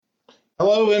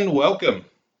Hello and welcome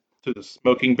to the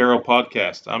Smoking Barrel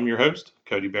Podcast. I'm your host,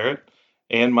 Cody Barrett,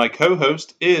 and my co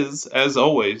host is, as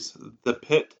always, the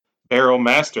Pit Barrel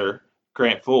Master,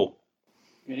 Grant Full.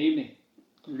 Good evening.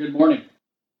 Or good morning.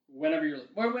 Whenever you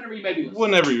may be listening.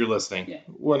 Whenever you're listening. Yeah.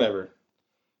 Whenever.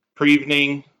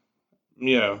 Pre-evening,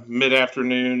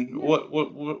 mid-afternoon, Yeah.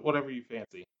 whatever you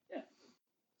fancy. Yeah.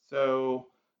 So,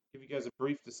 give you guys a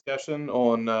brief discussion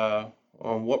on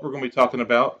what we're going to be talking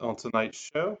about on tonight's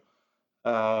show.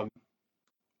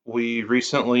 We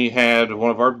recently had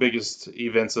one of our biggest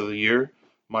events of the year,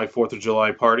 my 4th of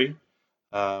July party.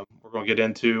 We're going to get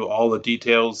into all the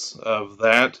details of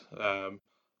that.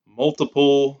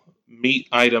 Multiple meat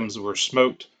items were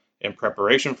smoked in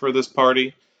preparation for this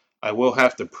party. I will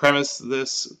have to premise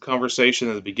this conversation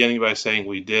at the beginning by saying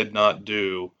we did not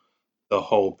do the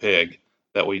whole pig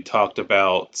that we talked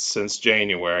about since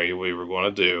January we were going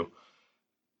to do.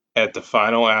 At the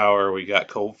final hour, we got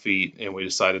cold feet and we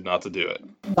decided not to do it.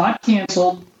 Not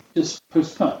canceled, just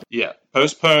postponed. Yeah,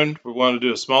 postponed. We're going to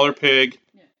do a smaller pig.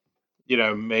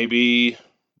 Yeah. Maybe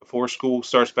before school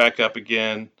starts back up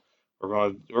again. We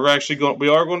are going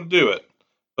to do it,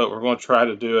 but we're going to try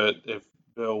to do it. If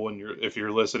Bill, if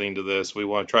you're listening to this, we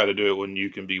want to try to do it when you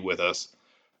can be with us.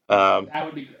 That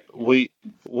would be great.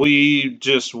 We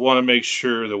just want to make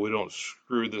sure that we don't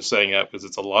screw this thing up because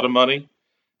it's a lot of money.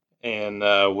 And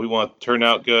we want to turn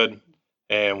out good,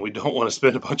 and we don't want to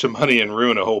spend a bunch of money and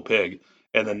ruin a whole pig,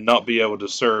 and then not be able to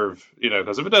serve.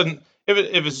 Because if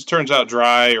it just turns out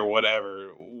dry or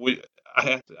whatever, I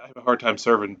have a hard time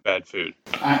serving bad food.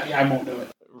 I won't do it.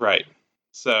 Right.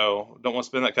 So don't want to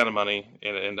spend that kind of money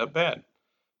and it end up bad.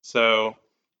 So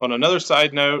on another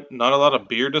side note, not a lot of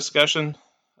beer discussion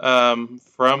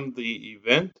from the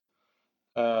event.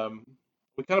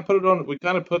 We kind of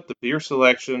put the beer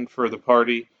selection for the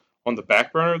party on the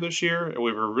back burner this year, and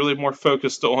we were really more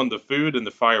focused on the food and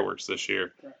the fireworks this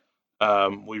year.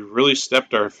 We really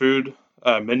stepped our food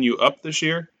menu up this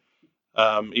year,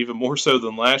 even more so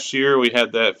than last year. We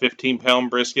had that 15-pound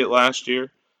brisket last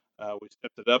year. We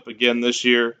stepped it up again this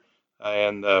year,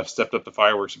 and stepped up the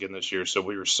fireworks again this year. So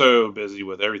we were so busy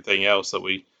with everything else that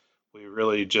we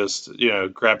really just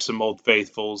grabbed some Old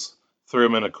Faithfuls, threw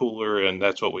them in a cooler, and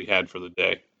that's what we had for the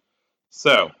day.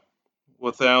 So,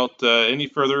 without any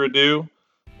further ado,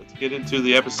 let's get into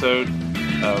the episode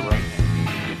right now.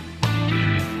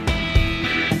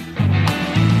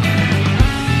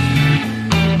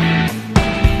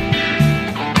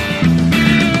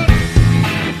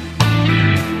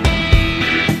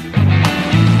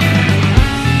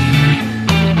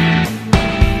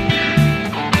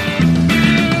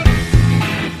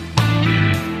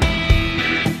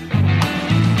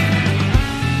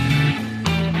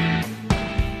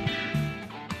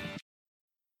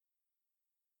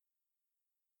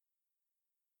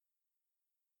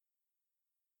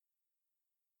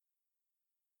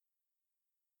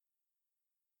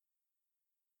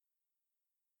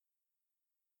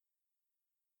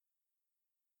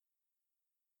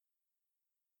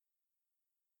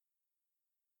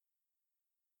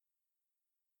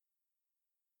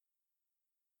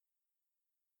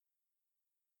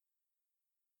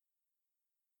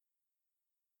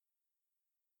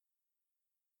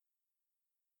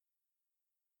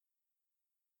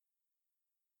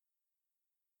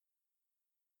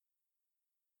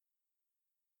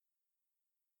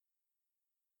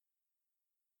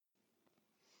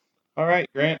 All right,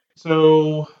 Grant.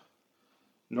 So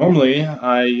normally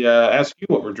I ask you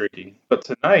what we're drinking, but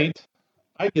tonight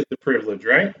I get the privilege,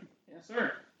 right? Yes,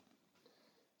 sir.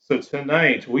 So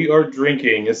tonight we are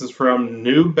drinking. This is from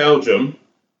New Belgium.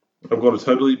 I'm going to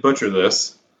totally butcher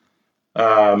this.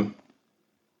 I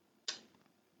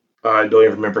don't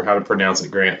even remember how to pronounce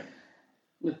it, Grant.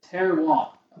 Le Terroir.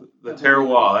 The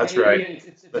terroir, that's right.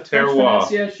 It's The a French terroir.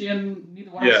 pronunciation.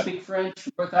 Neither one of Yeah. us speak French.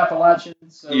 We're both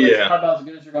Appalachians, so Yeah. it's probably about as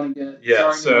good as you're going to get.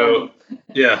 Yeah, Sorry,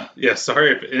 yeah.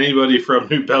 Sorry if anybody from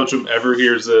New Belgium ever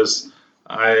hears this.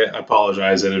 I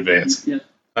apologize in advance. Yeah.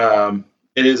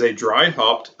 It is a dry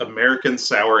hopped American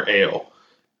sour ale.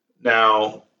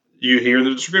 Now, you hear in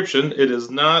the description, it is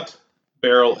not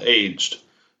barrel aged,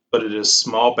 but it is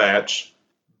small batch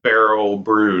barrel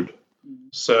brewed.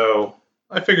 So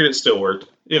I figured it still worked.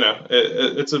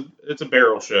 It's a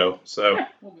barrel show. So, Yeah,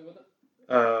 we'll go with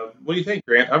it. what do you think,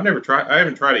 Grant? I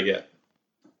haven't tried it yet.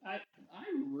 I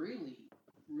really,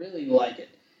 really like it.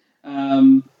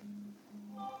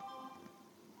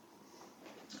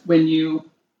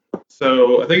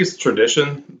 So I think it's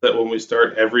tradition that when we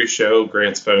start every show,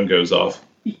 Grant's phone goes off.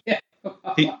 Yeah.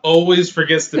 He always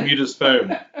forgets to mute his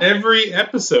phone. Every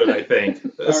episode, I think.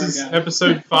 This Sorry, is guys.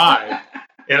 episode 5.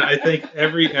 And I think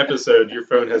every episode your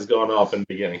phone has gone off in the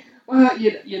beginning. Well,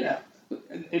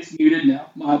 it's muted now.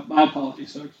 My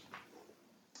apologies, folks.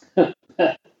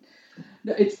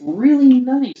 No, it's really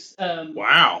nice.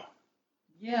 Wow.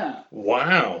 Yeah.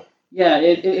 Wow. Yeah,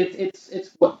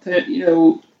 it's what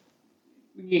when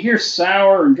you hear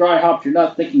sour and dry hopped, you're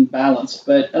not thinking balance,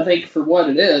 but I think for what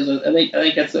it is, I think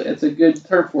it's a good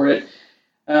term for it.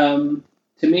 To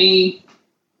me,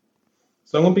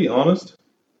 So I'm gonna be honest.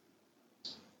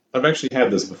 I've actually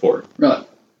had this before, right.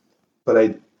 but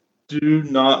I do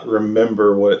not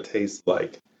remember what it tastes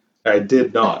like. I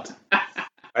did not. I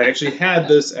actually had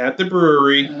this at the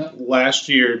brewery last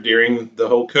year during the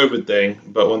whole COVID thing,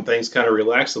 but when things kind of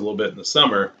relaxed a little bit in the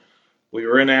summer, we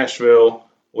were in Asheville.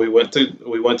 We went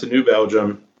to New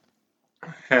Belgium,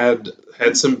 had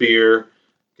some beer,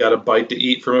 got a bite to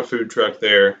eat from a food truck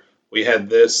there. We had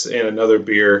this and another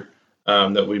beer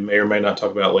that we may or may not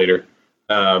talk about later.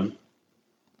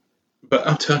 But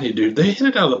I'm telling you, dude, they hit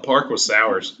it out of the park with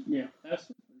sours. Yeah,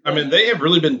 I mean, they have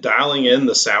really been dialing in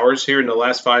the sours here in the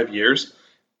last 5 years,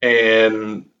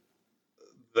 and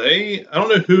I don't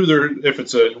know if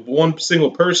it's a one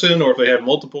single person or if they have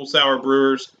multiple sour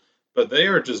brewers, but they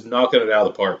are just knocking it out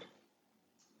of the park.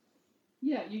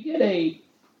 Yeah, you get a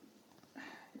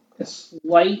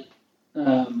slight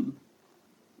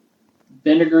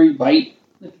vinegary bite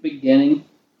at the beginning.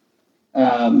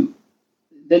 Then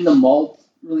the malt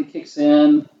really kicks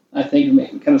in. I think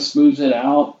it kind of smooths it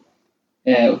out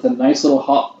with a nice little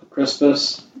hop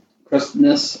crispness,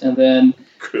 and then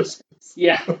Christmas.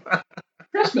 yeah,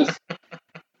 Christmas.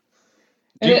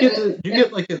 Do you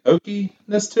get like an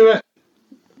oakiness to it?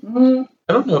 I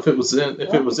don't know if it was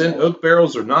in oak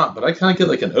barrels or not, but I kind of get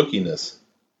like an oakiness.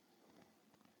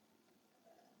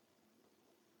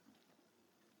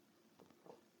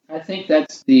 I think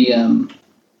that's to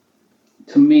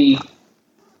me,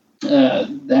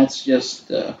 that's just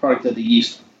a product of the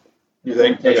yeast. You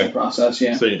think? Fermentation Okay. process,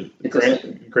 yeah. So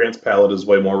Grant's palate is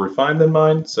way more refined than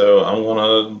mine, so I'm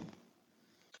gonna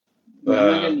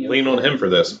lean on him for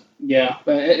this. Yeah,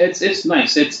 but it's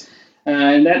nice. It's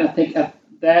and that I think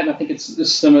it's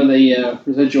just some of the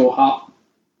residual hop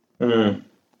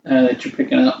that you're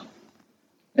picking up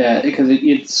because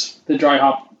it's the dry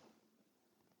hop.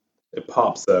 It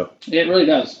pops though. It really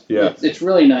does. Yeah, it's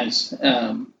really nice.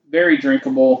 Very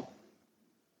drinkable.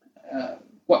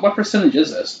 What percentage is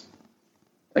this?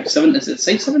 Like 7? Does it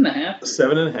say 7.5?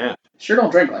 7.5. Sure,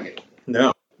 don't drink like it.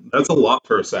 No, that's a lot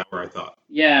for a sour, I thought.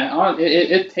 Yeah,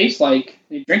 it tastes like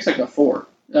it drinks like a 4.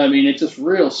 I mean, it's just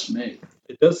real smooth.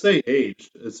 It does say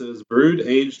aged. It says brewed,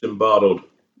 aged, and bottled.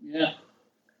 Yeah.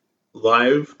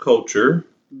 Live culture.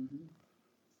 Mm-hmm.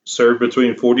 Served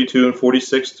between 42 and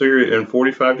 46 and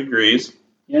 45 degrees.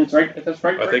 Yeah, that's right. That's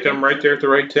right. I think I'm right there at the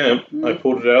right temp. Mm-hmm. I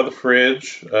pulled it out of the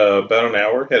fridge about an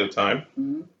hour ahead of time.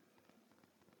 Mm-hmm.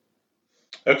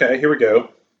 Okay, here we go.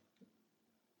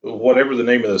 Whatever the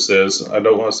name of this is, I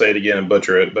don't want to say it again and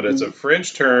butcher it, but it's a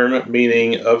French term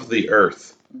meaning of the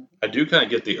earth. I do kind of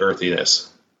get the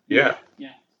earthiness. Yeah.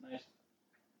 Yeah, nice.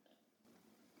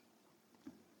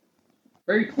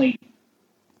 Very clean.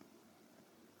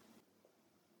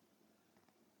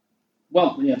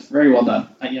 Well, yes, very well done.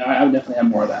 I would definitely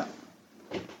have more of that.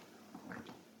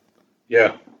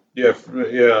 Yeah,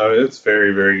 it's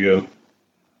very, very good.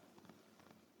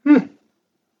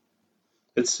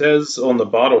 It says on the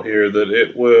bottle here that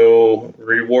it will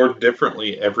reward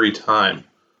differently every time.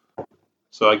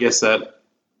 So I guess that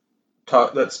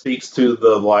speaks to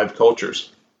the live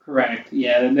cultures. Correct.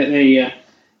 Yeah, they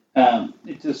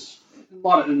it just a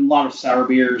lot of sour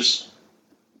beers.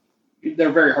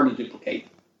 They're very hard to duplicate.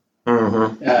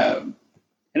 Mm-hmm. And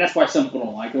that's why some people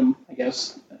don't like them, I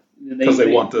guess. Because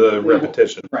they want the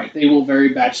repetition. Right. They will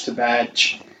vary batch to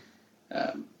batch.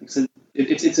 It's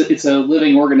a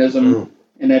living organism,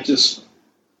 and that just.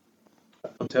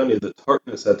 I'm telling you, the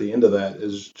tartness at the end of that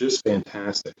is just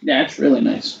fantastic. Yeah, it's really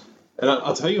nice. And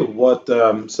I'll tell you what.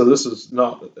 So this is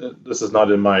not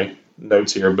in my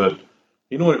notes here, but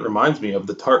you know what it reminds me of?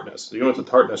 The tartness. You know what the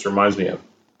tartness reminds me of?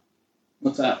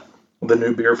 What's that? The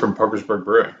new beer from Parkersburg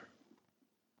Brewing.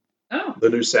 Oh. The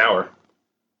new sour.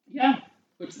 Yeah,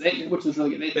 which is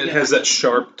really good. It has that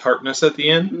sharp tartness at the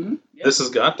end. Mm-hmm. Yep. This has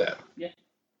got that. Yeah.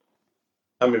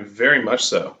 I mean, very much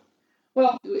so.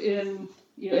 Well,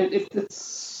 it's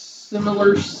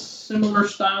similar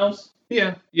styles.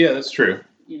 Yeah, that's true.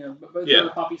 But both are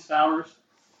hoppy sours.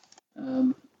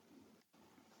 So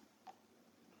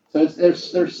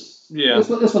there's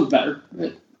this one's better.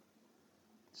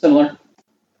 Similar.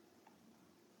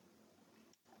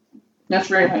 That's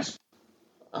very nice.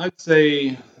 I'd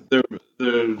say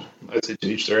I'd say to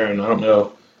each their own. I don't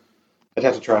know. I'd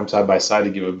have to try them side by side to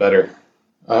give it better.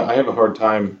 I have a hard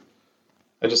time.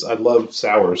 I love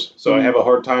sours, so I have a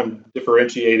hard time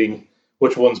differentiating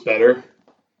which one's better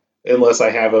unless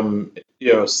I have them,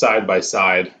 side by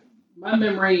side. My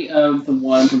memory of the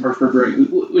one from Birchburg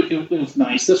Brewery, it was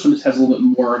nice. This one just has a little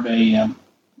bit more of a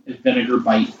vinegar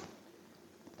bite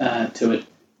to it.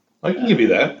 I can give you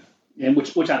that. And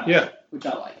which I like. Yeah. Which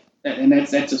I like. And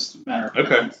that's just a matter of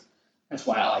preference. Okay. That's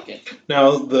why I like it.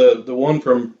 Now the one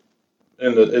from,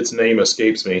 and its name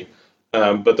escapes me,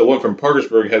 but the one from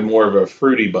Parkersburg had more of a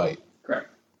fruity bite. Correct.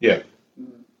 Yeah.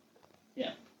 Mm-hmm.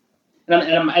 Yeah.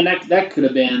 And that could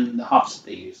have been the hops that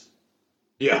they use.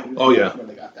 Yeah. Oh yeah. Where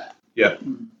they got that. Yeah.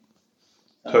 Mm-hmm.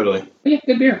 Totally. But yeah,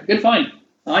 good beer. Good find.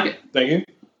 I like it. Thank you.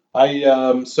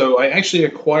 So I actually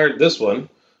acquired this one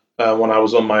when I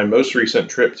was on my most recent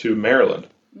trip to Maryland.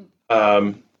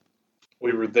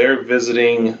 We were there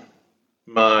visiting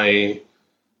my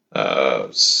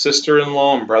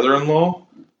sister-in-law and brother-in-law,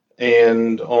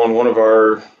 and on one of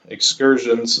our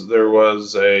excursions,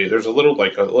 there's a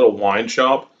little wine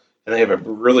shop, and they have a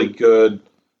really good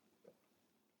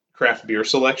craft beer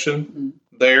selection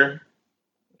there.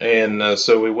 And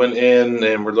so we went in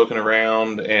and we're looking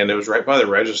around, and it was right by the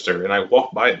register. And I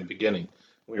walked by it in the beginning.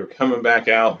 We were coming back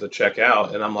out to check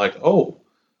out, and I'm like, oh,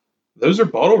 those are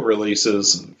bottle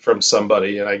releases from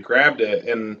somebody. And I grabbed it,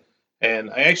 and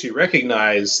I actually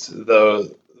recognized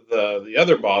the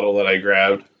other bottle that I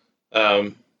grabbed,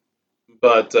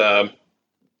 but and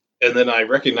then I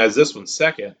recognized this one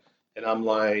second, and I'm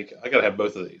like, I gotta have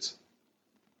both of these.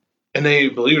 And they,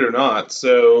 believe it or not,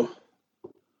 so.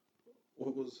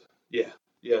 What was yeah.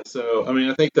 So I mean,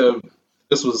 I think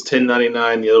this was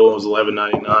 $10.99. The other one was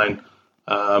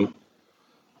 $11.99.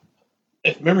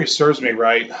 If memory serves me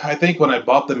right, I think when I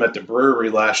bought them at the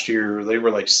brewery last year, they were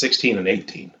like 16 and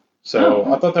 18.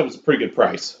 So I thought that was a pretty good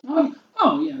price. Yeah,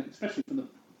 especially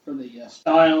for the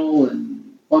style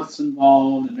and what's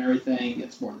involved and everything,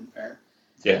 it's more than fair.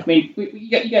 Yeah. I mean,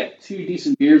 you got two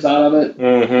decent beers out of it,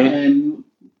 and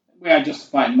the way I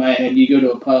justify it in my head, you go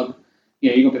to a pub.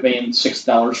 You're going to be paying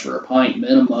 $6 for a pint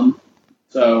minimum.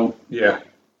 So, yeah,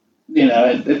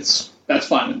 that's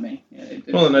fine with me.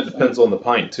 Well, and that depends on the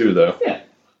pint too, though. Yeah.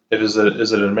 Is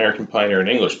it an American pint or an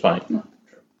English pint? No,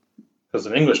 true. Because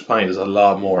an English pint is a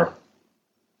lot more.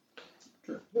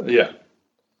 True. Yeah.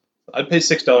 I'd pay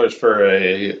 $6 for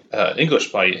a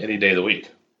English pint any day of the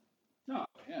week. Oh,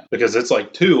 yeah. Because it's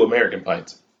like 2 American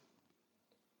pints.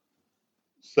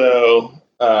 So,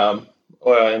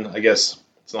 and I guess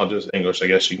it's not just English. I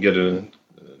guess you can get it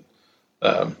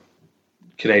in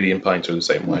Canadian pints are the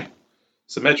same way.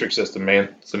 It's a metric system,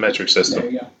 man. It's a metric system.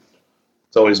 There you go.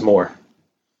 It's always more.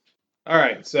 All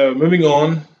right, so moving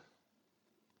on.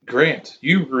 Grant,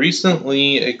 you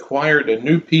recently acquired a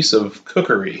new piece of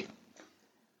cookery.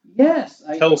 Yes.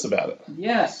 Tell us about it.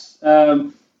 Yes.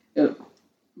 My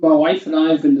wife and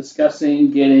I have been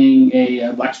discussing getting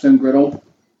a Blackstone griddle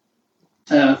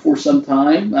for some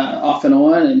time, off and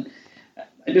on, and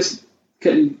I just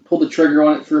couldn't pull the trigger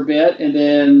on it for a bit, and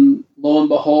then lo and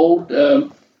behold,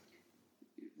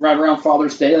 right around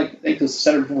Father's Day, like I think it was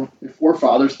Saturday before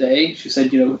Father's Day, she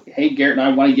said, hey, Garrett and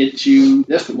I want to get you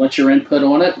this, but what's your input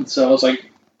on it? And so I was like,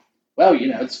 well,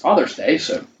 it's Father's Day,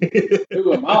 so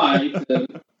who am I?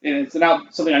 And it's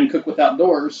something I can cook with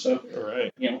outdoors, so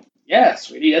right. Yes,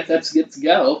 sweetie, that's good to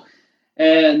go.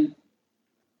 And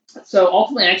so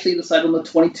ultimately, I actually decided on the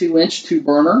 22-inch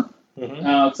 2-burner.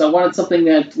 So I wanted something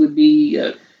that would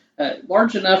be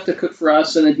large enough to cook for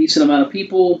us and a decent amount of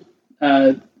people.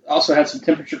 Also have some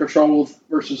temperature control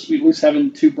versus we at least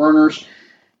having 2 burners.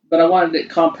 But I wanted it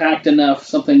compact enough,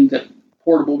 something that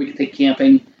portable we could take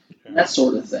camping, and that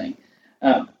sort of thing.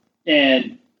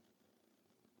 And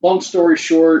long story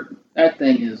short, that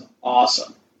thing is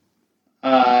awesome.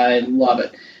 I love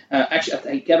it. Actually, I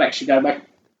think Kev actually got it back.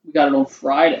 We got it on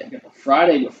Friday. Got the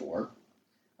Friday before.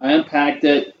 I unpacked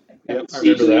it. Yep, I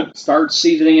remember that. Started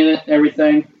seasoning in it,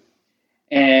 everything,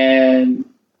 and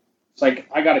it's like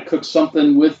I got to cook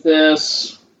something with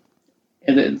this.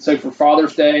 And then so for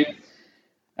Father's Day,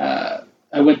 I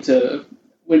went and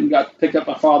picked up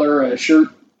my father a shirt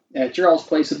at Gerald's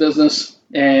place of business,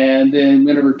 and then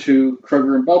went over to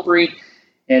Kroger and Belpre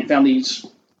and found these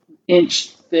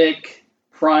inch thick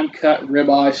prime cut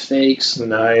ribeye steaks.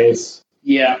 Nice.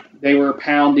 Yeah, they were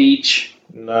 £1 each.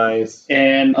 Nice.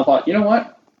 And I thought, you know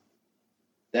what?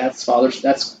 That's Father's.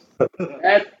 Give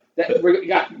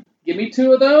me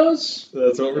 2 of those.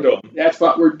 That's what we're doing. That's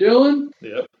what we're doing.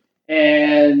 Yep.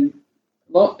 And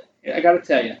look, I got to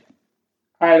tell you,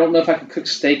 I don't know if I can cook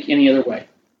steak any other way.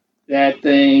 That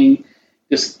thing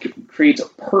just creates a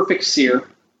perfect sear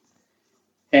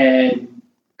and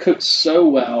cooks so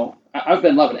well. I've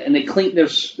been loving it, and they clean.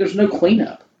 There's no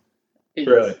cleanup.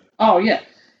 Really? Oh yeah,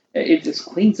 it just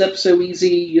cleans up so easy.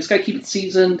 You just gotta keep it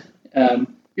seasoned.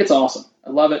 It's awesome.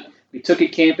 I love it. We took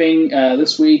it camping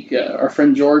this week. Our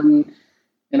friend Jordan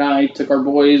and I took our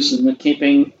boys and went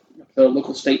camping at the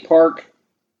local state park,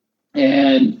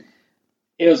 and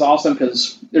it was awesome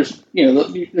because there's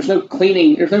no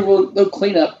cleaning, there's no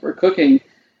cleanup or cooking.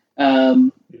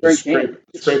 You During just camp.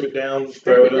 scrape it down,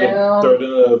 Scrape it down. throw it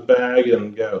in a bag,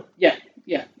 and go. Yeah,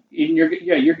 and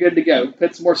you're good to go.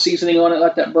 Put some more seasoning on it,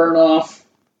 let that burn off.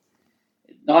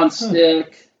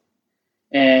 Non-stick,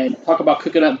 and talk about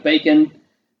cooking up bacon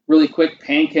really quick.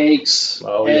 Pancakes,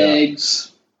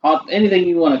 eggs, hot, anything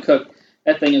you want to cook.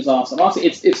 That thing is awesome. Also,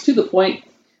 it's to the point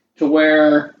to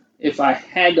where if I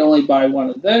had to only buy one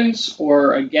of those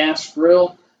or a gas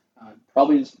grill, I'd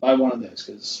probably just buy one of those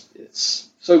because it's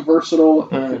so versatile. It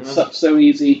cooks up so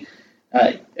easy.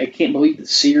 I can't believe the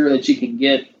sear that you can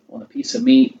get on a piece of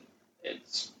meat.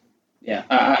 It's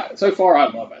so far I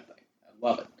love that thing. I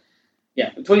love it. Yeah,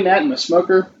 between that and my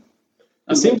smoker,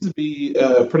 it seems to be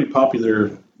a pretty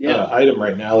popular item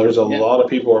right now. There's a lot of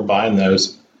people are buying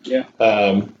those. Yeah.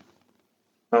 I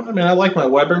mean, I like my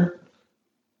Weber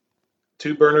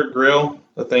 2-burner grill.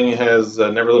 The thing has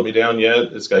never let me down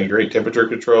yet. It's got great temperature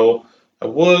control. I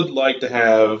would like to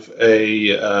have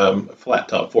a flat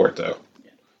top for it, though.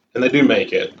 Yeah. And they do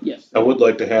make it. Yes. I would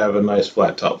like to have a nice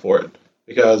flat top for it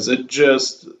because it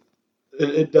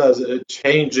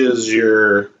changes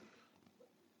your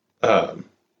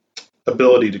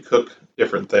ability to cook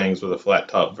different things with a flat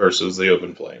top versus the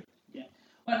open flame. Yeah.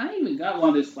 Well, I even got one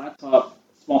of those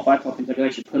small flat top things I could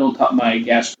actually put on top of my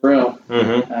gas grill.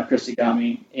 Christy got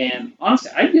me. And honestly,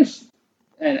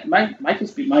 it might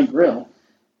just be my grill,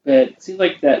 but it seems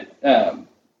like that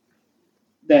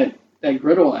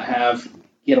griddle I have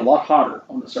get a lot hotter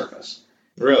on the surface.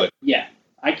 Really? Yeah.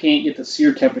 I can't get the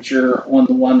sear temperature on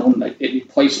the one that you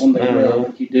place on the grill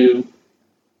like you do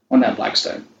on that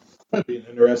Blackstone. That'd be an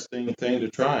interesting thing to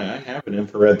try. I have an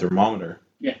infrared thermometer.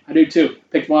 Yeah, I do too.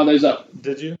 Picked one of those up.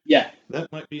 Did you? Yeah.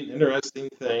 That might be an interesting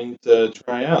thing to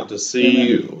try out to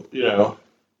see,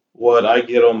 what I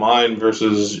get on mine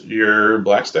versus your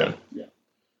Blackstone. Yeah.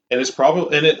 And it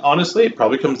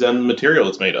probably comes down to the material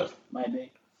it's made of. Might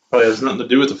be. Probably has nothing to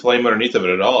do with the flame underneath of it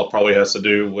at all. It probably has to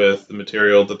do with the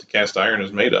material that the cast iron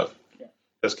is made of.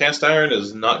 Because cast iron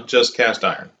is not just cast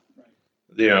iron.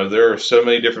 Right. There are so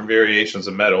many different variations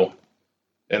of metal,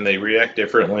 and they react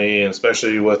differently, and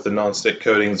especially with the non-stick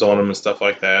coatings on them and stuff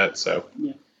like that. So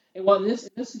yeah, and this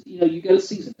you got to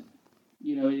season it.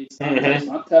 It's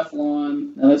not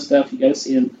Teflon, none of that stuff. You got to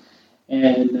season,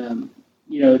 and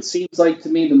it seems like to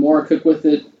me the more I cook with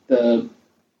it, the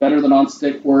better the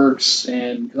non-stick works.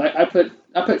 And cause I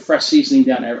put fresh seasoning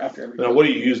down after every. Now, what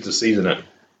do you use to season it?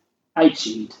 I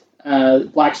cheat.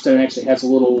 Blackstone actually has a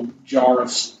little jar of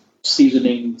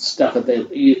seasoning stuff oil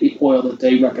that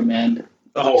they recommend.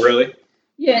 Oh, really?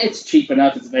 Yeah, it's cheap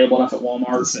enough. It's available enough at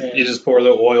Walmart. You just pour the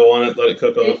oil on it, let it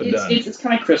cook off, and done. It's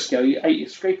kind of Crisco. You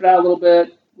scrape it out a little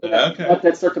bit, let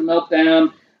that start to melt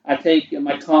down. I take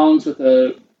my tongs with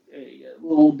a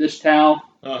little dish towel,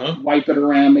 wipe it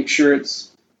around, make sure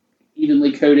it's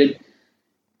evenly coated.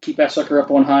 Keep that sucker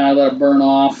up on high, let it burn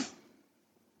off.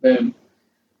 Boom.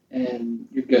 And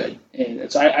you're good.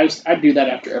 And so I do that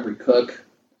after every cook.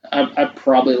 I'm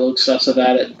probably a little excessive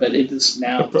at it, but it is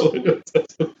now.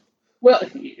 Well,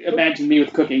 imagine me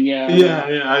with cooking, yeah.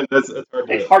 Yeah, that's hard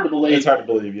to. It's hard to believe. It's hard to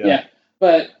believe, yeah. Yeah,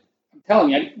 but I'm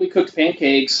telling you, we cooked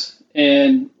pancakes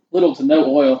and little to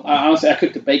no oil. Honestly, I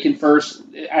cooked the bacon first.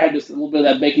 I had just a little bit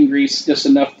of that bacon grease, just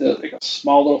enough to like a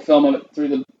small little film of it through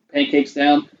the pancakes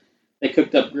down. They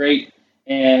cooked up great,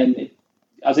 and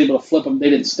I was able to flip them.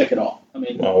 They didn't stick at all. I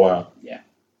mean, oh wow. Yeah.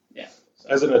 So.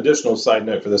 As an additional side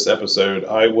note for this episode,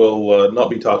 I will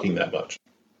not be talking that much.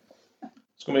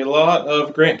 It's going to be a lot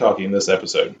of Grant talking this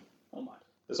episode. Oh my.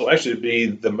 This will actually be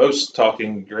the most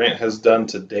talking Grant has done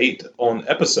to date on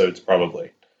episodes,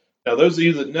 probably. Now, those of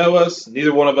you that know us,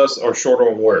 neither one of us are short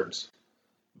on words.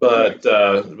 But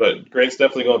Grant's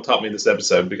definitely going to top me this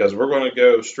episode because we're going to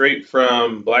go straight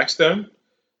from Blackstone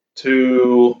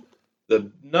to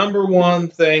the number one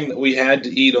thing that we had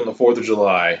to eat on the 4th of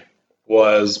July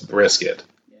was brisket.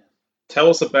 Yeah. Tell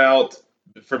us about,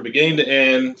 from beginning to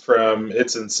end, from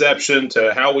its inception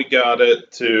to how we got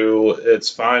it to its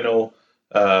final,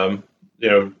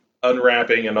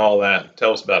 unwrapping and all that.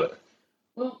 Tell us about it.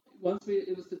 Well, once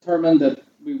it was determined that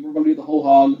we were going to do the whole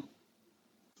hog,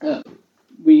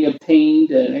 we obtained,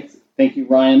 thank you,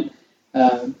 Ryan,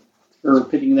 for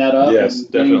picking that up. Yes,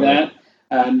 and definitely. That.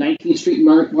 19th Street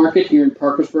Market here in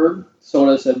Parkersburg sold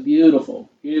us a beautiful,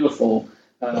 beautiful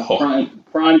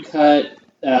prime cut,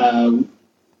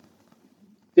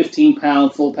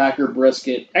 15-pound full packer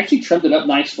brisket. Actually trimmed it up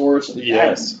nice for us.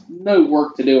 Yes. No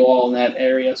work to do all in that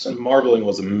area. So the marbling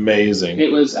was amazing.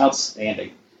 It was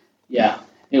outstanding. Yeah,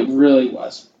 it really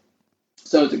was.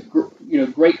 So it's a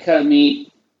great cut of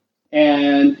meat,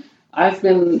 and I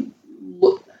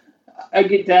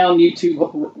get down YouTube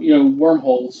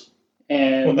wormholes,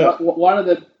 and one of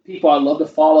the people I love to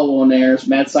follow on there is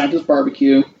Mad Scientist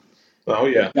Barbecue. Oh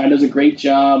yeah, guy does a great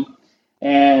job,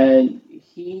 and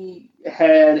he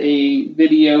had a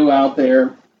video out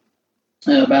there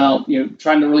about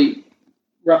trying to really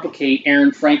replicate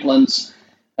Aaron Franklin's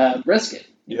brisket.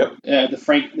 Yep.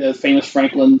 The famous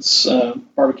Franklin's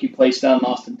barbecue place down in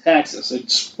Austin, Texas.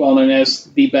 It's well known as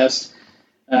the best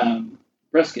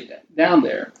brisket down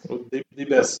there. Well, the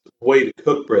best way to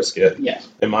cook brisket. Yes.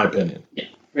 In my opinion. Yeah.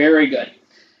 Very good.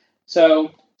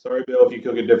 So. Sorry, Bill, if you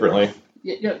cook it differently.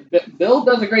 Yeah, Bill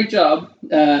does a great job.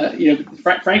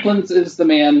 Franklin's is the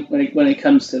man when it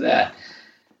comes to that.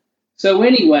 So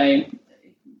anyway,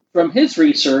 from his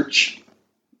research,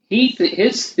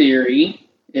 his theory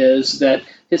is that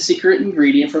his secret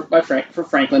ingredient for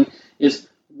Franklin is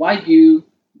Wagyu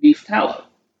beef tallow,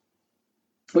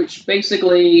 which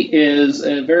basically is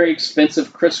a very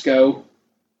expensive Crisco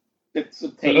that's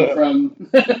obtained from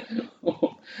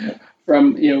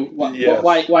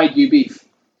Wagyu beef.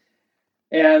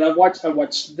 And I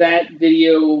watched that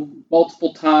video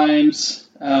multiple times.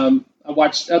 I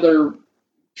watched other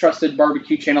trusted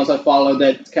barbecue channels I follow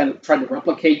that kind of tried to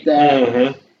replicate that.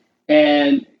 Mm-hmm.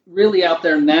 And really out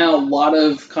there now, a lot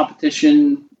of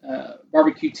competition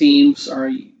barbecue teams are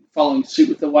following suit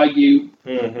with the Wagyu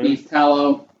beef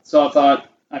tallow. So I thought,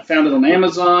 I found it on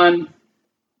Amazon.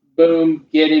 Boom,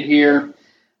 get it here,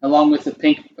 along with the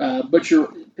pink butcher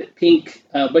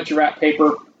wrap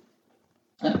paper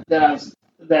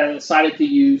that I decided to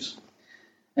use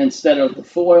instead of the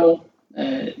foil.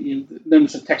 Then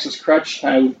there's a Texas Crutch.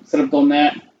 Instead of doing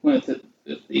that, went with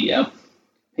the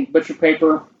pink butcher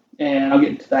paper, and I'll get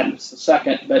into that in just a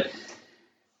second. But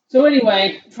so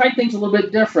anyway, tried things a little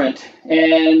bit different,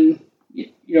 and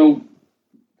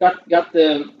got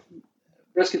the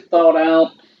brisket thawed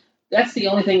out. That's the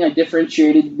only thing I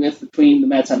differentiated between the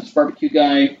Mad Scientist Barbecue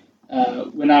guy.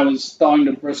 When I was thawing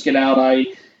the brisket out, I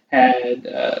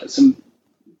had some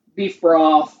beef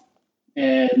broth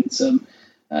and some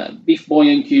beef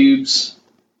bouillon cubes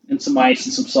and some ice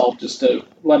and some salt just to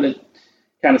let it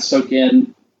kind of soak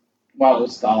in while it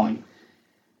was thawing.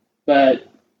 But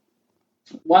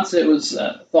once it was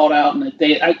thawed out and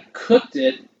I cooked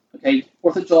it,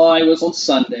 4th of July was on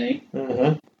Sunday.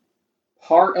 Mm-hmm.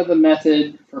 Part of the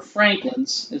method for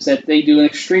Franklin's is that they do an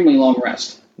extremely long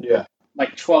rest. Yeah.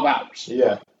 Like 12 hours.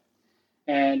 Yeah.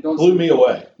 And blew me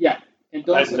away. Yeah. I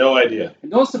had no idea.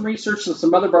 And doing some research with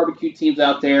some other barbecue teams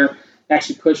out there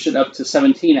actually pushed it up to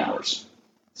 17 hours.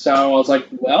 So I was like,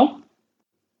 well,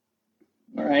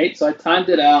 all right. So I timed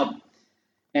it out.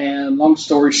 And long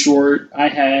story short, I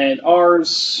had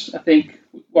ours, I think,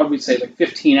 what did we say, like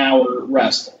 15-hour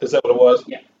rest. Is that what it was?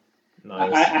 Yeah.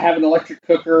 Nice. I have an electric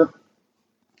cooker.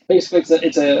 Basically,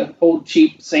 it's a old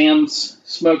cheap Sam's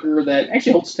smoker that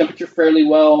actually holds temperature fairly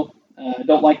well. I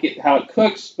don't like it how it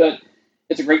cooks, but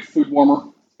it's a great food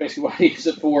warmer. It's basically what I use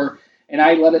it for. And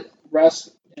I let it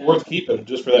rest. Worth keeping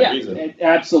just for that reason.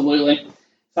 Absolutely.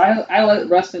 So I let it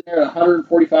rest in there at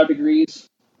 145 degrees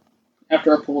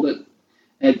after I pulled it,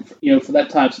 and for that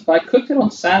time. So I cooked it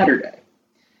on Saturday,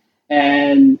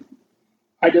 and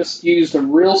I just used a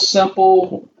real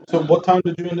simple. So what time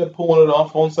did you end up pulling it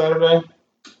off on Saturday?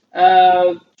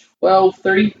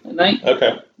 12:30 at night.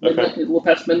 Okay. Midnight, a little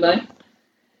past midnight.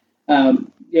 I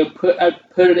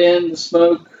put it in the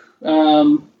smoke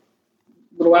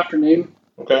little afternoon.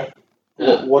 Okay.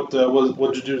 What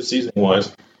did you do seasoning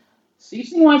wise?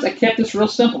 Seasoning wise, I kept this real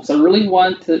simple because I really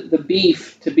want the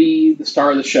beef to be the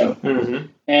star of the show. Mm-hmm.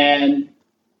 And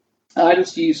I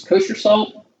just used kosher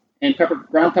salt and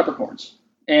ground peppercorns.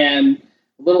 And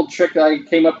a little trick I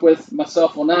came up with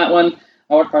myself on that one,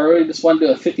 I really just wanted to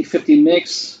do a 50-50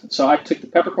 mix. So I took the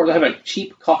peppercorns. I have a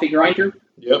cheap coffee grinder.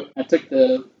 Yep. I took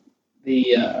the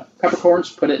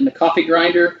peppercorns, put it in the coffee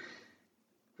grinder,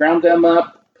 ground them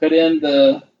up, put in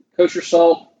the kosher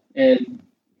salt, and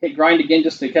hit grind again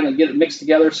just to kind of get it mixed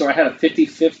together. So I had a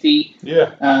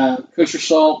 50-50 kosher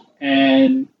salt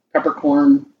and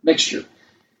peppercorn mixture.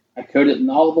 I coated it in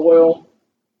olive oil,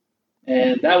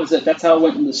 and that was it. That's how it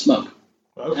went in the smoke.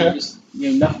 Okay. Just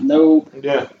nothing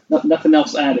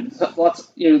else added.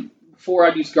 Lots before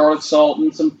I'd use garlic salt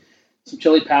and some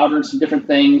chili powder and some different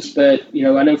things, but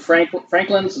I know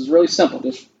Franklin's is really simple.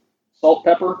 Just salt,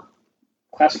 pepper,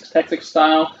 classic Texas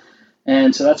style.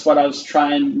 And so that's what I was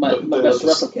trying my best to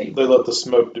replicate. They let the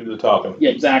smoke do the talking.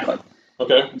 Yeah, exactly.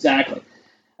 Okay. Exactly.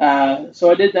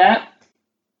 So I did that,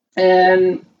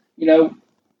 and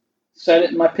set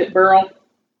it in my pit barrel.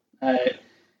 I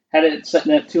had it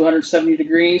setting at 270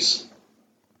 degrees.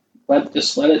 Let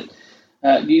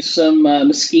it use some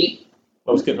mesquite.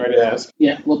 I was getting ready to ask.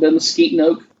 Yeah, a little bit of mesquite and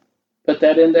oak. Put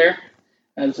that in there.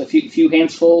 There's a few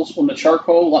handfuls on the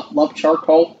charcoal, lump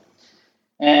charcoal,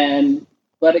 and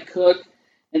let it cook.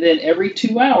 And then every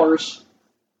 2 hours,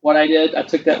 what I did,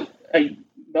 I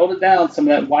melted down some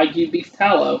of that Wagyu beef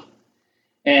tallow,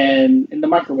 and in the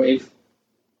microwave,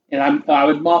 and I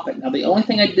would mop it. Now the only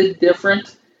thing I did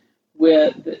different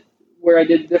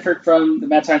from the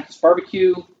Mad Scientist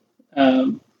Barbecue,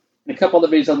 and a couple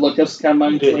other videos I looked. That's kind of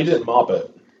my. He didn't mop it.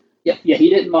 Yeah, he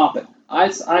didn't mop it.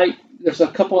 There's a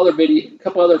couple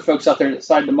other folks out there that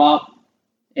decided to mop,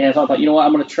 and so I thought, you know what,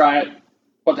 I'm going to try it.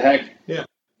 What the heck? Yeah,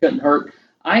 couldn't hurt.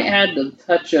 I add a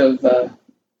touch of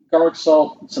garlic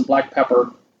salt and some black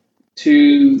pepper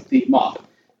to the mop.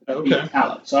 Okay.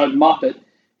 So I would mop it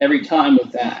every time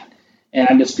with that, and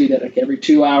I just do that like every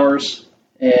 2 hours.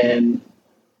 And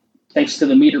thanks to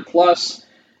the Meter Plus,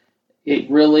 it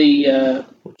really,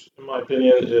 which in my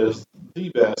opinion is the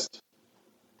best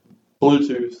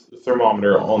Bluetooth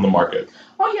thermometer on the market.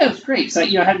 Oh yeah, it's great. So I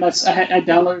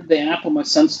downloaded the app on my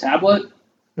son's tablet.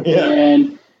 Yeah.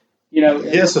 And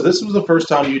so this was the first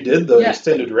time you did the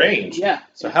extended range. Yeah.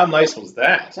 So how nice was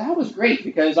that? So that was great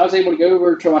because I was able to go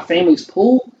over to my family's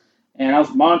pool, and I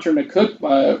was monitoring the cook.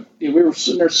 We were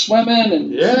sitting there swimming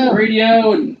and the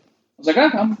radio, and I was like,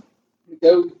 I'm going to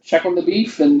go check on the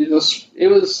beef, and it was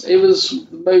the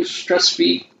most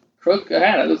stress-free cook I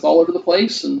had. It was all over the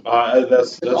place, and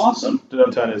that's awesome.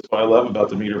 I'm telling you, it's what I love about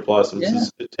the Meter Plus.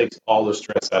 It takes all the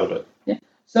stress out of it. Yeah.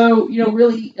 So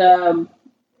really.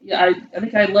 I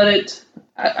think I let it.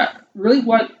 I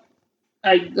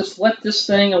just let this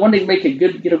thing. I wanted to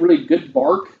get a really good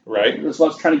bark. Right. That's what I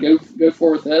was trying to go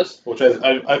for with this. Which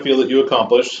I feel that you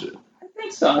accomplished. I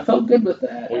think so. I felt good with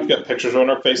that. We've got pictures on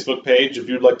our Facebook page if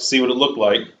you'd like to see what it looked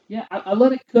like. Yeah, I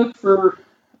let it cook for.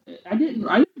 I didn't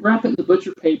wrap it in the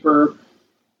butcher paper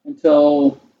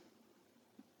until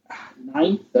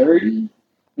 9:30.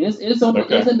 It's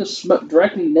in the smoke,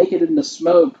 directly naked in the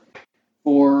smoke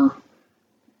for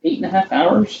 8.5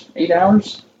 hours, 8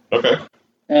 hours. Okay.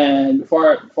 And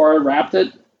before I wrapped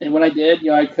it, and when I did,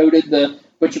 I coated the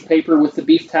butcher paper with the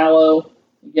beef tallow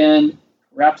again,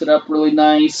 wrapped it up really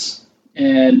nice,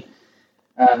 and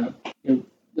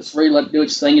just really let it do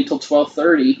its thing until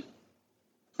 12:30,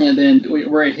 and then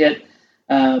where it hit,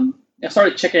 I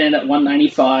started checking it at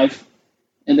 195,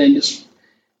 and then just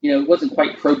it wasn't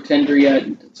quite probe tender yet,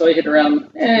 so I hit around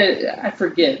I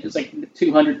forget, it's like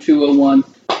 200, 201.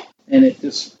 And it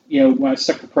just, when I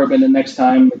stuck the probe in the next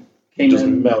time, it came just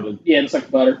in. Melted. Yeah, just like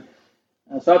butter.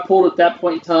 So I pulled it at that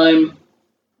point in time,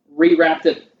 rewrapped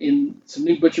it in some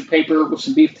new butcher paper with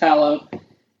some beef tallow.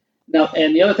 Now,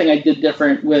 and the other thing I did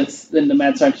different than the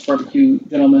Mad Scientist Barbecue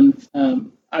gentleman,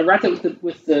 I wrapped it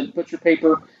with the butcher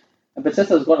paper, but since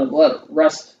I was going to let it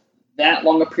rest that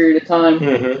long a period of time,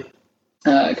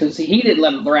 because he didn't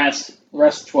let it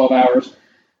rest 12 hours.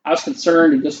 I was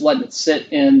concerned of just letting it sit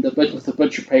with the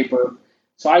butcher paper,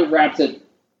 so I wrapped it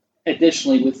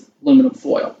additionally with aluminum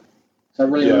foil. So I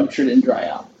really wanted to make sure it didn't dry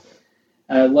out.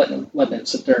 Letting it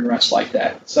sit there and rest like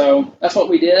that. So that's what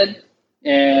we did,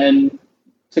 and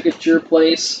took it to your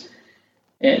place,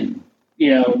 and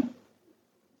I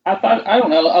thought, I don't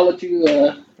know, I'll let you.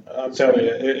 I'm telling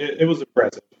you, it was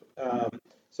impressive.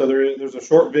 So there's a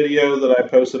short video that I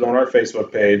posted on our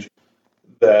Facebook page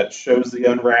that shows the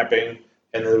unwrapping.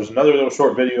 And there's another little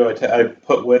short video I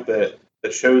put with it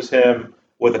that shows him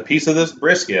with a piece of this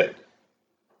brisket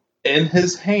in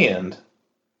his hand,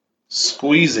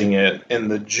 squeezing it,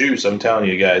 and the juice, I'm telling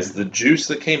you guys, the juice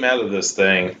that came out of this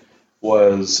thing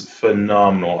was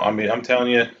phenomenal. I mean, I'm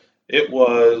telling you, it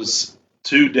was,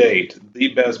 to date,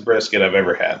 the best brisket I've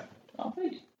ever had. Oh,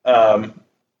 thank you.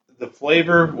 The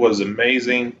flavor was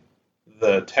amazing.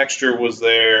 The texture was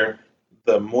there.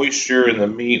 The moisture in the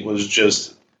meat was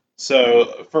just...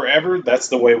 So forever, that's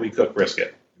the way we cook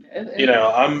brisket.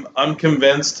 I'm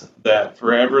convinced that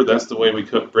forever that's the way we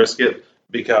cook brisket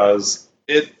because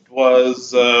it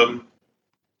was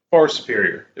far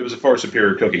superior. It was a far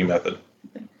superior cooking method.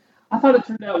 I thought it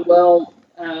turned out well.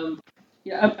 I'm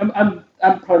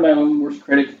probably my own worst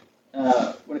critic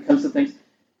when it comes to things.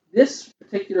 This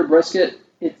particular brisket,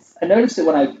 I noticed that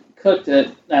when I cooked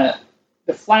it, the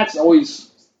flat's always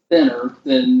thinner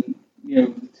than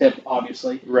the tip,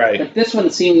 obviously. Right. But this one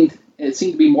seemed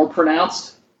to be more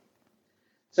pronounced.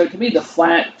 So to me, the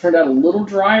flat turned out a little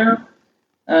drier,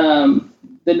 than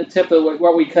the tip of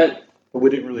what we cut. But we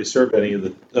didn't really serve any of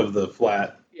the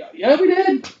flat. Yeah, we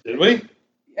did. Did we?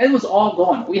 It was all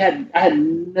gone. I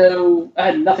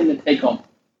had nothing to take home.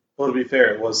 Well, to be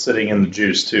fair, it was sitting in the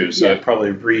juice too, so it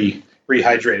probably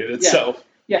rehydrated itself.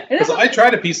 Yeah. Because I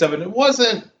tried a piece of it, and it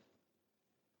wasn't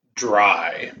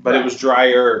dry, but it was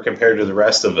drier compared to the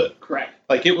rest of it. Correct.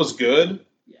 Like, it was good,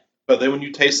 but then when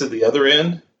you tasted the other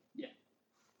end,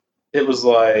 it was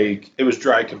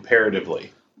dry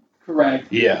comparatively.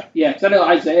 Correct. Yeah. Yeah, because I know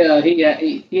Isaiah,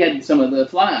 he had some of the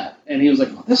flat, and he was like,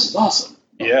 "Oh, this is awesome."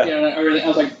 Yeah. I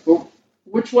was like, well,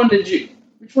 which one did you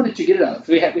get it out of?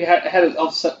 We had it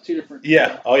all set two different.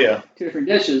 Yeah. Oh yeah. Two different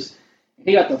dishes.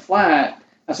 He got the flat.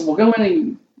 I said, well, go in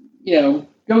and go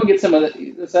and get some of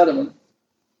this other one.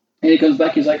 And he comes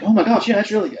back. He's like, oh my gosh, yeah,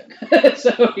 that's really good.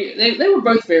 So they were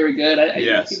both very good.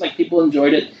 It seemed like people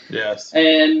enjoyed it. Yes.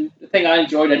 And the thing I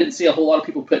enjoyed, I didn't see a whole lot of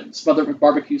people smother it with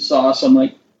barbecue sauce. I'm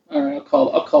like, all right,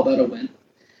 I'll call that a win.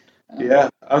 Yeah,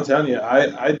 I'm telling you,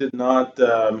 I did not.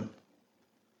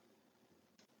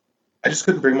 I just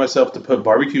couldn't bring myself to put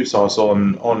barbecue sauce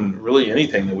on really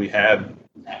anything that we had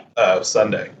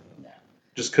Sunday. No.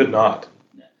 Just could not.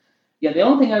 No. Yeah, the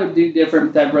only thing I would do different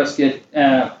with that brisket,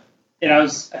 and I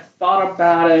thought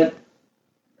about it,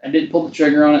 I didn't pull the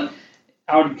trigger on it.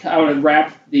 I would have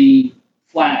wrapped the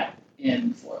flat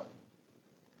in foil,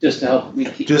 just to help me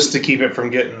keep it from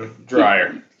getting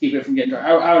drier. Keep it from getting dry.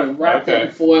 I would have wrapped it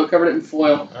in foil, covered it in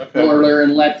foil a little earlier,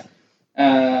 and let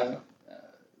the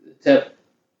tip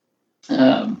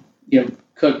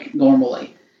cook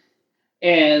normally.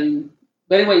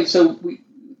 But anyway, so we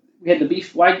had the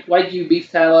beef Wagyu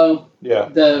beef tallow. Yeah.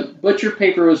 The butcher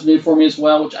paper was new for me as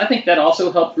well, which I think that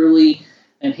also helped really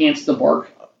enhance the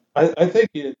bark. I think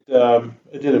it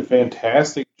did a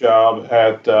fantastic job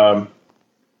at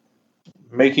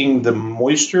making the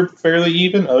moisture fairly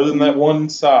even, other than that one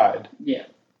side. Yeah.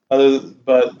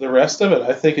 But the rest of it,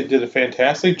 I think it did a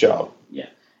fantastic job. Yeah,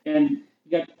 and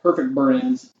you got perfect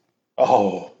burn-ins.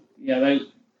 Oh. Yeah,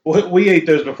 we ate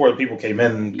those before the people came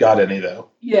in and got any, though.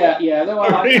 Yeah.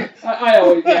 I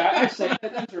always, I say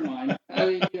those are mine. I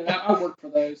mean, I work for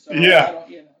those. So yeah.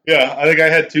 Yeah, I think I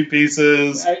had 2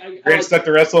 pieces. Grant stuck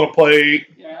the rest on a plate.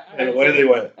 Yeah. And away they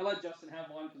went. I let Justin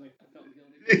have one because I felt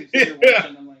guilty. Yeah.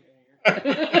 I'm like,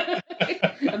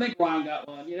 I think Ron got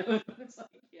one. It's like,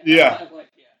 yeah. I'm like,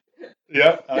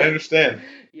 yeah, I understand.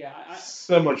 Yeah.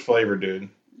 So much flavor, dude.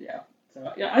 Yeah. So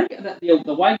I think that the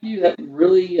Wagyu that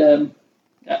really,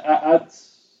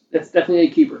 it's definitely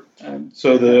a keeper.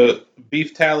 So the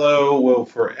beef tallow will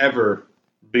forever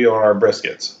be on our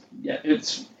briskets. Yeah,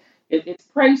 it's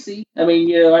pricey. I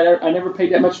mean, I never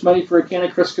paid that much money for a can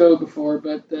of Crisco before,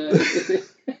 but well,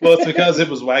 it's because it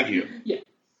was Wagyu. Yeah,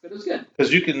 but it was good.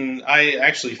 Because I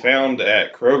actually found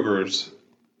at Kroger's.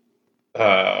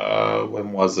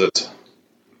 When was it?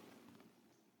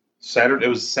 Saturday. It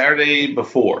was Saturday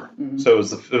before, so it was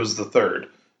the 3rd,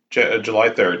 July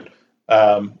 3rd.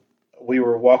 We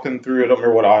were walking through. I don't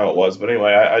remember what aisle it was, but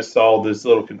anyway, I saw these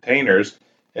little containers,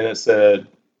 and it said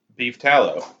beef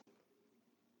tallow,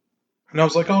 and I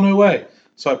was like, "Oh, no way!"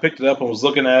 So I picked it up and was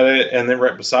looking at it, and then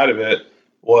right beside of it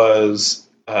was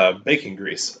bacon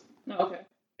grease. Oh, okay.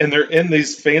 And they're in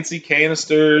these fancy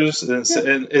canisters, and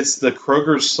it's the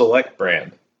Kroger's Select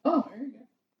brand. Oh, there you go.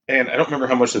 And I don't remember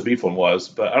how much the beef one was,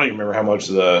 but I don't even remember how much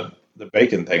the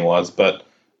bacon thing was. But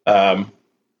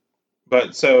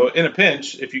so in a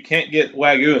pinch, if you can't get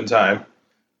Wagyu in time,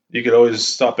 you could always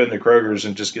stop into Kroger's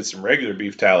and just get some regular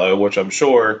beef tallow, which I'm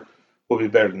sure will be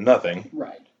better than nothing.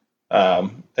 Right.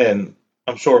 And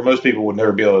I'm sure most people would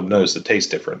never be able to notice the taste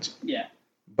difference. Yeah.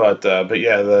 But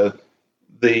yeah,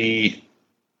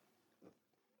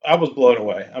 I was blown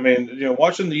away. I mean,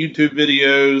 watching the YouTube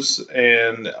videos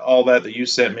and all that you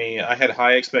sent me, I had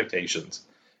high expectations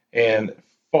and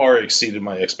far exceeded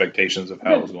my expectations of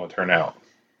how it was going to turn out.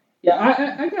 Yeah,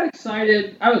 I got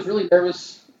excited. I was really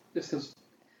nervous just because,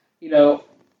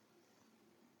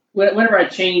 whenever I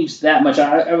changed that much,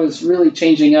 I was really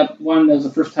changing up. One, that was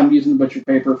the first time using the butcher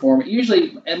paper form.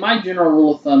 Usually, and my general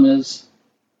rule of thumb is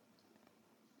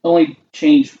only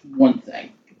change one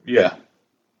thing. Yeah.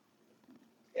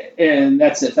 And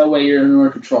that's it. That way you're in under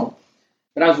control.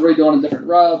 But I was really doing a different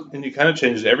rub. And you kind of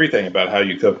changed everything about how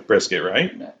you cook brisket,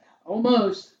 right?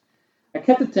 Almost. I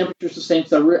kept the temperatures the same,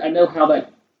 so I know how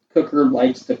that cooker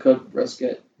likes to cook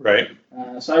brisket. Right.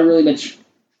 So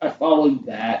I followed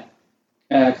that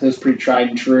because it was pretty tried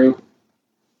and true.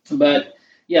 But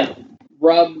yeah,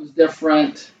 rub was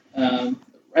different.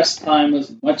 Rest time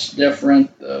was much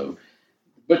different. The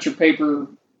butcher paper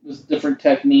was a different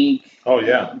technique. Oh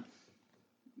yeah.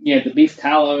 Yeah, the beef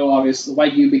tallow, obviously, the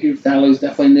Wagyu beef tallow is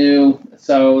definitely new.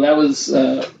 So that was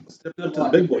Stepping up to the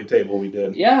big boy table, we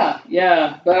did. yeah.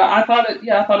 But I thought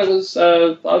it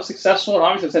was successful. And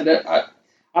obviously, I said that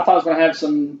I thought I was going to have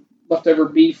some leftover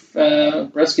beef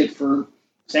brisket for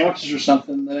sandwiches or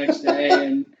something the next day,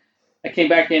 and I came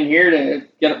back in here to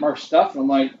get up more stuff, and I'm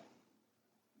like,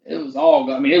 it was all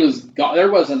gone. I mean, it was gone. There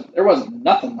wasn't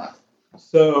nothing left.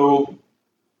 So,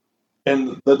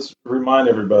 and let's remind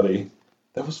everybody,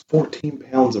 that was 14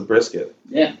 pounds of brisket.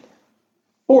 Yeah.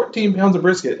 14 pounds of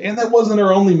brisket, and that wasn't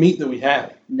our only meat that we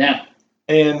had. No.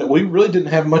 And we really didn't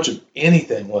have much of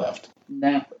anything left.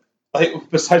 No. Like,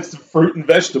 besides the fruit and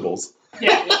vegetables.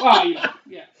 Yeah. Well,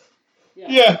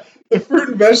 Yeah, the fruit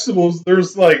and vegetables,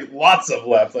 there's like lots of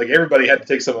left. Like everybody had to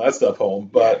take some of that stuff home.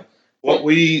 But what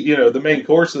the main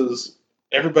courses,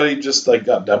 everybody just like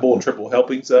got double and triple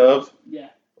helpings of. Yeah.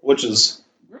 Which is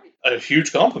great. A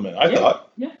huge compliment, I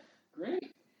thought. Yeah,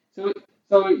 great.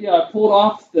 So yeah, I pulled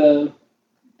off the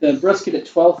brisket at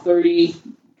 12:30,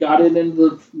 got it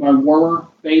into my warmer,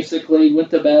 basically,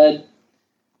 went to bed,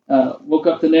 woke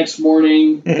up the next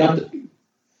morning,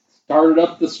 started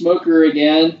up the smoker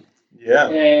again. Yeah.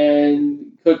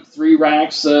 And cooked 3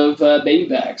 racks of baby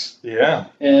backs. Yeah.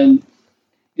 And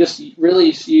just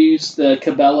really used the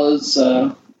Cabela's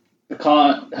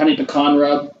honey pecan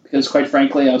rub because, quite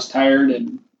frankly, I was tired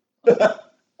and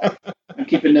I'm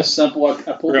keeping this simple.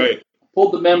 I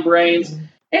pulled the membranes,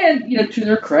 and to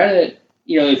their credit,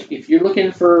 if you're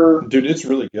looking for, dude, it's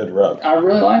really good rub. I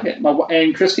really like it.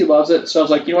 And Christy loves it, so I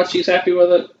was like, you know what, she's happy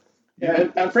with it. Yeah.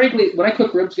 And frankly, when I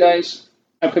cook ribs, guys,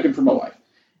 I'm cooking for my wife.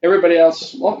 Everybody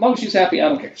else, as long as she's happy, I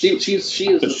don't care. She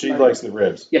is. But she likes the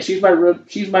ribs. Yeah, she's my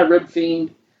rib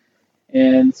fiend,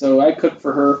 and so I cook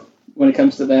for her when it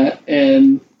comes to that.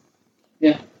 And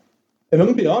yeah. And I'm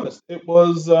gonna be honest, it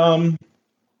was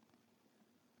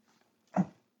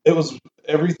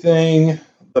everything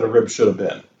that a rib should have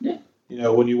been. Yeah.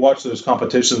 When you watch those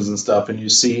competitions and stuff, and you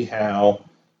see how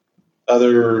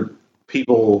other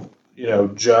people,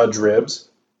 judge ribs.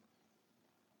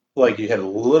 Like you had a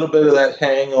little bit of that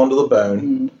hang onto the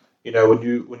bone.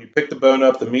 Mm-hmm. When you pick the bone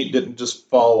up, the meat didn't just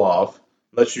fall off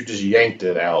unless you just yanked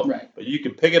it out. Right. But you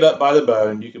could pick it up by the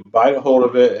bone, you could bite a hold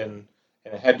of it, and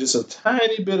it had just a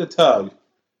tiny bit of tug,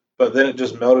 but then it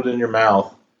just melted in your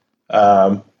mouth.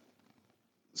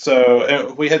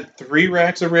 So we had 3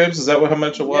 racks of ribs. Is that how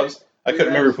much it was? Yep. I couldn't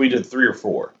remember if we did 3 or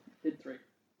 4. Did 3.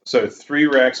 So 3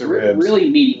 racks of ribs. Really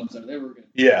meaty ones, though. They were good.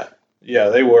 Yeah,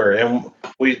 they were, and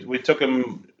we took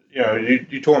them.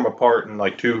 You tore them apart in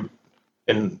like 2,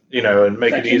 and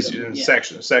make it easier in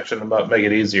section them up, make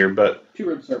it easier. But 2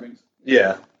 rib servings.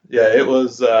 Yeah, it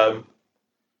was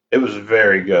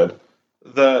very good.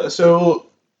 So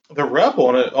the rub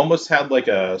on it almost had like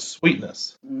a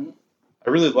sweetness. Mm-hmm. I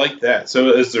really liked that.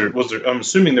 So was there? I'm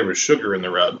assuming there was sugar in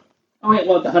the rub. Oh yeah,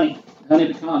 well the honey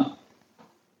pecan.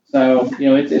 So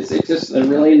it's just a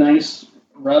really nice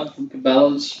rub from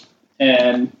Cabela's,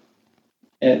 and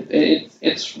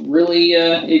it's really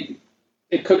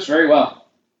it cooks very well.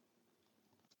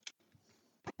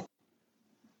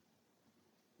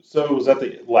 So was that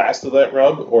the last of that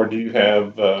rub, or do you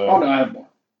have? Oh no, I have more.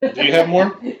 Do you have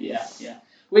more? Yeah.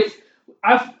 Which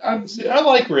I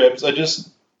like ribs. I just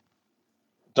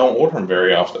don't order them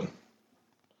very often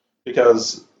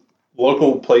because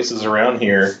local places around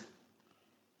here,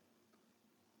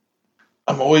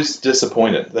 I'm always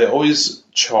disappointed. They always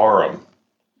char them.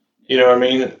 You know what I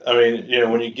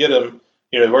mean? When you get them,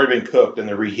 they've already been cooked and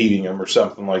they're reheating them or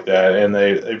something like that, and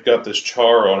they've got this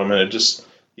char on them, and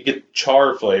you get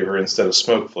char flavor instead of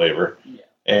smoke flavor. Yeah.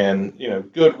 And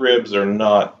good ribs are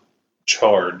not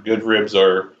charred. Good ribs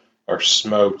are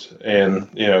smoked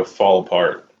and fall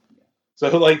apart.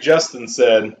 So like Justin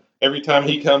said, every time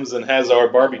he comes and has our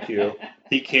barbecue,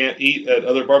 he can't eat at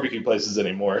other barbecue places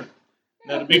anymore.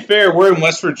 Now, to be fair, we're in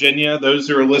West Virginia, those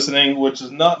who are listening, which is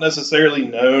not necessarily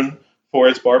known for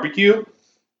its barbecue.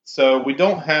 So we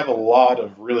don't have a lot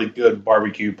of really good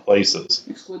barbecue places.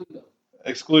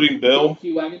 Excluding Bill.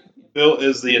 Bill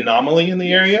is the anomaly in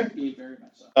the area. Very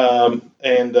much so.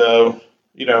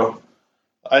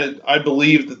 I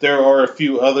believe that there are a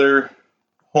few other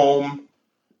home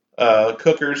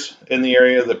cookers in the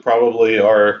area that probably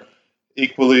are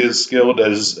equally as skilled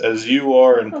as you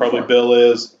are, and probably Bill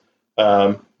is.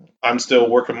 I'm still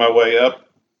working my way up,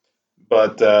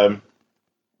 but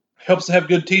helps to have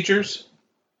good teachers.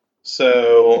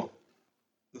 So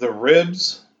the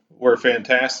ribs were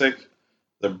fantastic.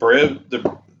 The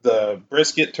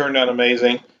brisket turned out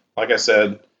amazing. Like I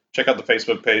said, check out the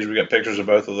Facebook page. We got pictures of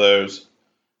both of those.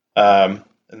 And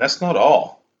that's not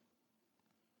all.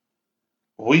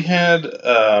 We had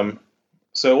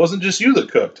So it wasn't just you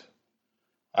that cooked.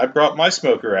 I brought my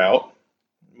smoker out,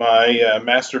 my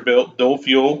master built dual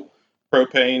fuel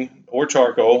propane or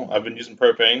charcoal. I've been using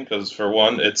propane because, for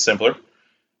one, it's simpler.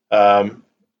 Um,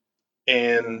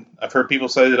 and I've heard people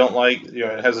say they don't like,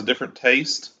 it has a different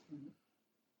taste.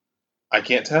 I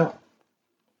can't tell.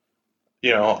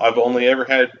 I've only ever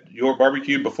had your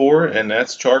barbecue before, and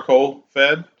that's charcoal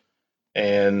fed.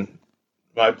 And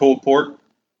my pulled pork,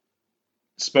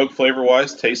 smoke flavor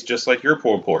wise, tastes just like your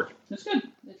pulled pork. That's good.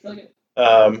 That's really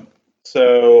good.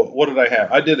 So what did I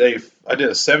have? I did a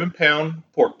 7-pound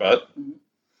pork butt,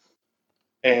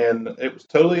 and it was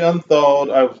totally unthawed.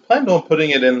 I was planning on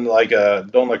putting it in doing like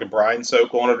a brine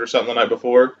soak on it or something the night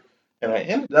before, and I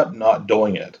ended up not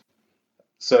doing it.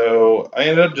 So I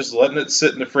ended up just letting it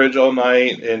sit in the fridge all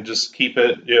night and just keep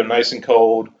it, nice and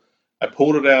cold. I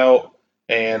pulled it out,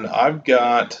 and I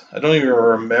don't even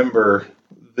remember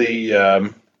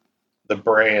the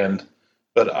brand,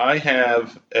 but I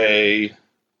have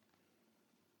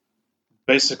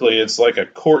basically it's like a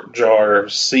quart jar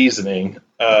seasoning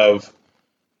of,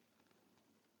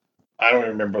 I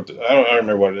don't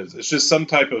remember what it is. It's just some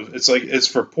type of, it's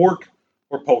for pork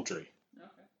or poultry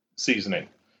seasoning,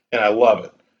 and I love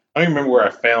it. I don't even remember where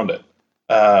I found it.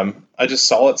 I just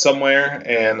saw it somewhere,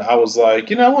 and I was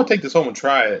like, I want to take this home and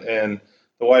try it. And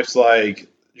the wife's like,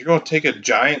 "You're going to take a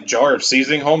giant jar of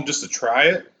seasoning home just to try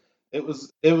it?" It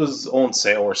was on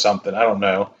sale or something. I don't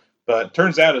know, but it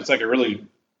turns out it's like a really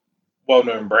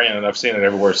well-known brand, and I've seen it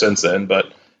everywhere since then.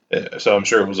 But so I'm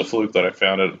sure it was a fluke that I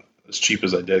found it as cheap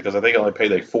as I did, because I think I only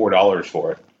paid like $4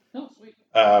 for it. Oh, sweet.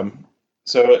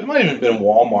 So it might have even been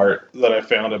Walmart that I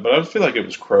found it, but I feel like it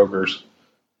was Kroger's.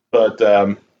 But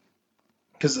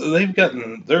because they've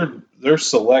gotten their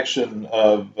selection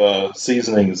of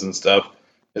seasonings and stuff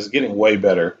is getting way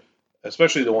better,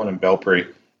 especially the one in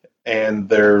Belpre, and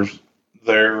their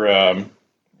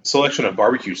selection of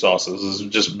barbecue sauces has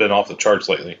just been off the charts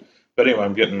lately. But anyway,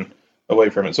 I'm getting away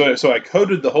from it. So I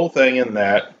coated the whole thing in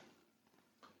that,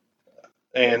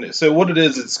 and so what it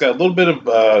is, it's got a little bit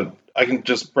of. I can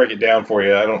just break it down for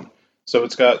you. I don't. So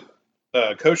it's got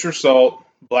kosher salt,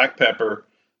 black pepper.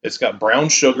 It's got brown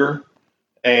sugar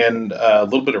and a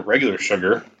little bit of regular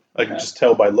sugar. I can just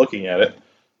tell by looking at it,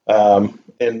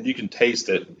 and you can taste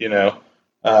it.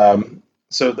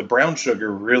 So the brown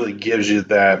sugar really gives you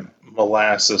that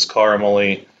molasses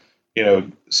caramelly,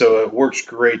 so it works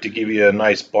great to give you a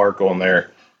nice bark on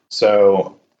there.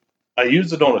 So I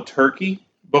used it on a turkey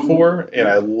before, and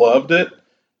I loved it.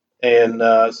 And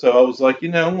so I was like,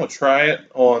 I'm gonna try it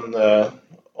on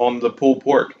the pulled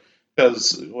pork,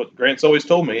 because what Grant's always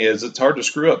told me is it's hard to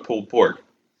screw up pulled pork.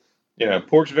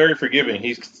 Pork's very forgiving.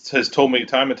 He has told me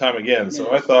time and time again.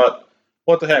 So I thought,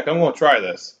 what the heck, I'm going to try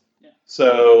this. Yeah.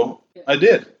 So I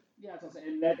did. Yeah,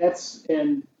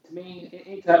 and to me,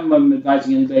 anytime I'm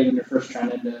advising anybody when they're first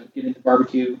trying to get into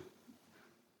barbecue,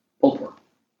 pulled pork.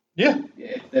 Yeah.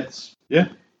 That's. Yeah.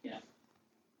 Yeah.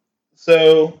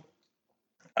 So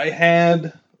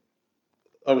I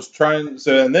was trying.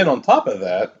 So, and then on top of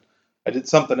that, I did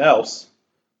something else.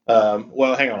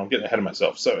 Well, hang on, I'm getting ahead of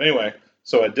myself. So anyway,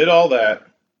 so I did all that,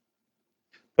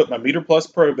 put my Meter Plus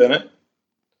probe in it.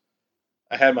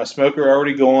 I had my smoker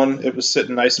already going. It was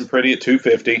sitting nice and pretty at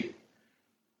 250.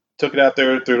 Took it out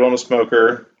there, threw it on the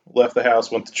smoker, left the house,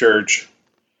 went to church,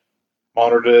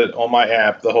 monitored it on my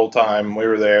app the whole time we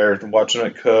were there, watching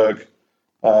it cook.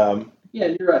 Yeah,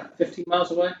 you're at 15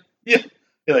 miles away? Yeah,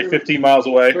 like 15 miles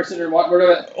away. We're sitting there,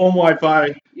 on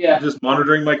Wi-Fi. Yeah. Just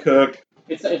monitoring my cook.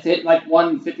 It's hitting like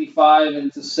 155, and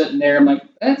it's just sitting there. I'm like,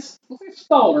 it's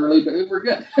stalled early, but we're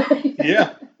good.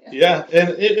 Yeah. And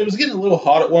it was getting a little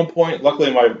hot at one point.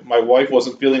 Luckily, my wife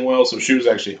wasn't feeling well, so she was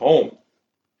actually home.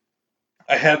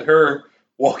 I had her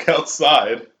walk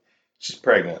outside. She's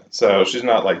pregnant, so she's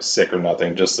not like sick or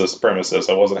nothing, just this premises.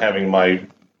 I wasn't having my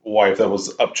wife that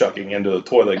was upchucking into the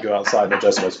toilet go outside and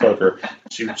adjust my smoker.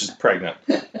 She was just pregnant.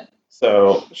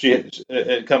 So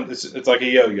it's like a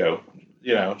yo-yo.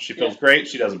 She feels great,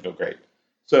 she doesn't feel great.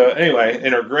 So anyway,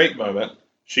 in her great moment,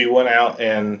 she went out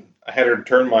and I had her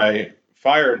turn my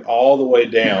fire all the way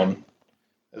down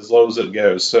as low as it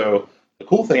goes. So the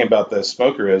cool thing about this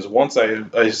smoker is once a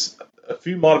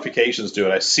few modifications to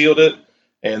it, I sealed it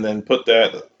and then put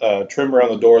that trim around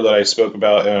the door that I spoke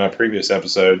about in a previous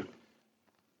episode.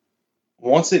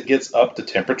 Once it gets up to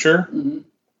temperature,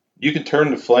 you can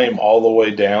turn the flame all the way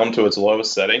down to its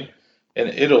lowest setting, and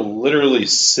it'll literally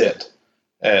sit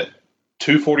at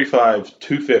 245,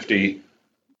 250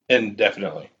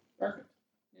 indefinitely. Perfect.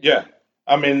 Yeah.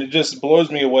 I mean, it just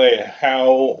blows me away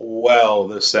how well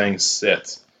this thing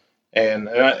sits. And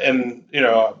I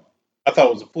thought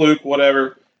it was a fluke,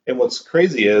 whatever. And what's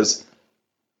crazy is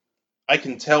I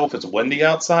can tell if it's windy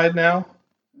outside now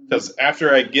because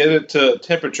after I get it to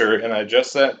temperature and I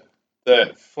adjust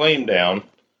that flame down,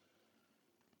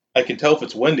 I can tell if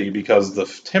it's windy because the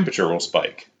temperature will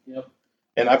spike. Yep.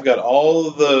 And I've got all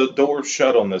of the doors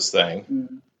shut on this thing.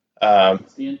 Mm-hmm.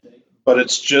 It's the intake. But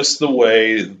it's just the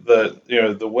way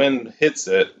the wind hits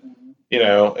it.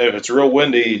 Mm-hmm. If it's real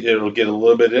windy, it'll get a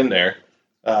little bit in there.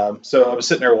 So I was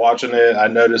sitting there watching it. I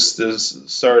noticed this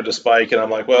started to spike, and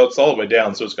I'm like, well, it's all the way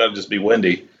down, so it's got to just be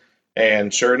windy.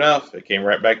 And sure enough, it came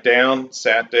right back down,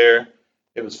 sat there.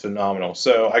 It was phenomenal.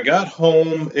 So I got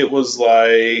home. It was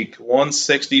like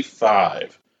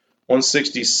 165,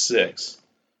 166.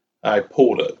 I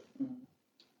pulled it.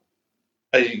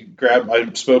 I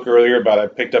spoke earlier about I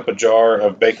picked up a jar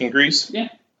of bacon grease. Yeah.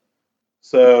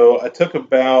 So I took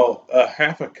about a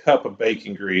half a cup of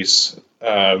bacon grease.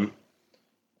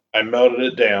 I melted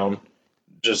it down,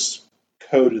 just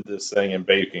coated this thing in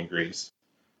bacon grease,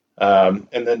 and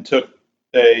then took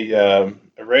a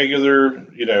regular,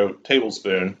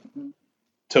 tablespoon,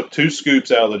 took 2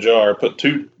 scoops out of the jar, put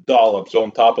 2 dollops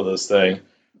on top of this thing,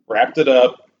 wrapped it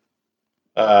up,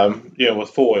 with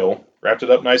foil, wrapped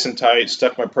it up nice and tight,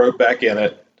 stuck my probe back in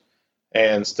it,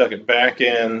 and stuck it back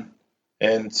in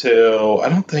until, I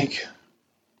don't think,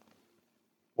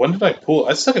 when did I pull?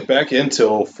 I stuck it back in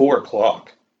till 4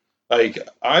 o'clock. Like, you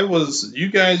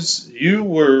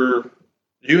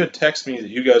had texted me that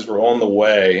you guys were on the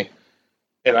way,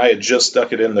 and I had just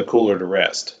stuck it in the cooler to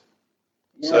rest.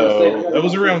 Yeah, So it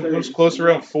was close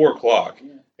around 4 o'clock.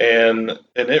 Yeah. And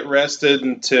it rested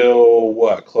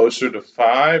until, closer to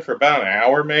 5 for about an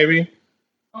hour maybe?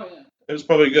 Oh, yeah. It was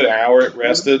probably a good hour it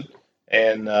rested.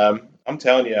 And I'm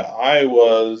telling you, I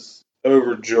was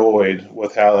overjoyed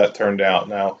with how that turned out.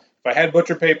 Now, if I had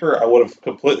butcher paper, I would have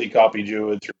completely copied you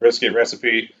with your brisket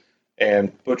recipe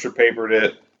and butcher papered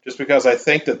it, just because I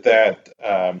think that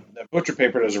butcher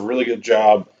paper does a really good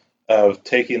job of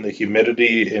taking the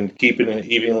humidity and keeping it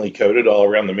evenly coated all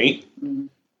around the meat.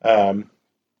 Mm-hmm.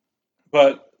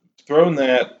 But throwing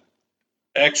that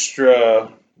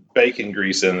extra bacon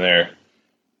grease in there,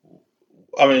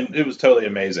 I mean, it was totally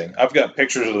amazing. I've got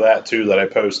pictures of that too that I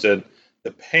posted.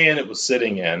 The pan it was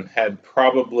sitting in had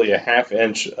probably a half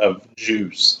inch of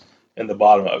juice in the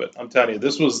bottom of it. I'm telling you,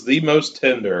 this was the most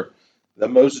tender, the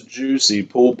most juicy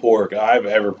pulled pork I've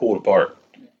ever pulled apart.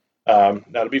 Now,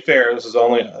 to be fair, this is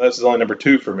only number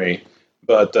 2 for me.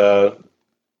 But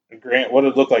Grant, what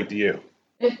did it look like to you?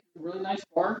 It's a really nice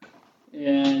park,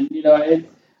 and I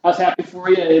was happy for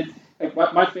you.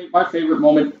 My favorite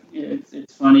moment.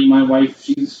 It's funny. My wife,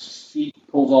 she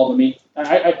pulls all the meat.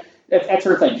 That's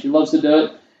her thing. She loves to do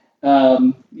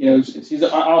it. She's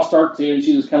I'll start to, and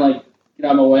she's just kind of like, get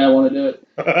out of my way. I want to do it,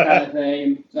 kind of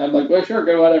thing. And I'm like, well, sure,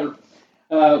 go whatever.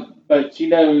 But she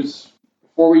knows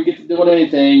before we get to doing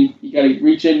anything, you got to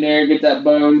reach in there, get that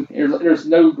bone. There's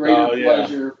no greater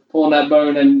pleasure pulling that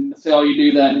bone and see how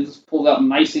you do that, and it just pulls out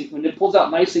nice. When it pulls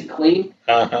out nice and clean,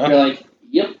 you're like,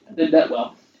 yep, I did that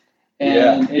well.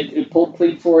 And it pulled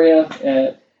clean for you.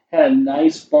 Had a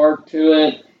nice spark to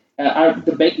it.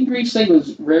 The bacon grease thing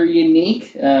was very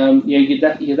unique. You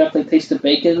definitely taste the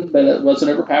bacon, but it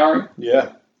wasn't overpowering.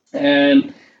 Yeah.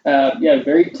 And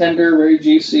very tender, very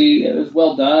juicy. It was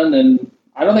well done, and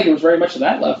I don't think there was very much of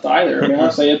that left either. I mean,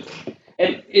 honestly,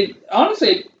 it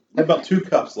had about 2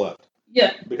 cups left.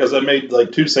 Yeah. Because I made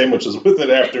like 2 sandwiches with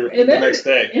it after the next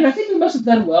day. And I think we must have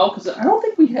done well because I don't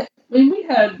think we had. I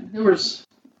mean, there was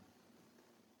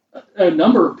a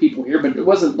number of people here, but it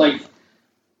wasn't like.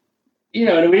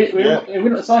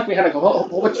 It's not like we had like a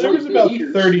whole bunch of there was about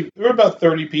 30. There were about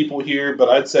 30 people here, but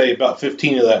I'd say about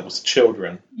 15 of that was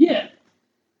children. Yeah.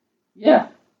 Yeah.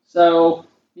 So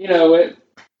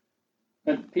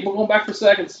people going back for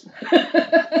seconds.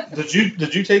 Did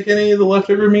you take any of the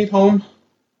leftover meat home?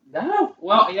 No.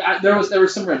 Well, yeah, there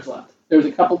was some ribs left. There was a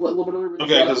little bit of ribs.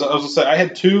 Okay, because I was gonna say I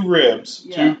had 2 ribs,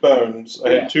 2 bones.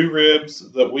 I had 2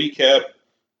 ribs that we kept,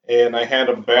 and I had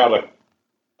about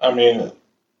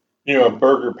a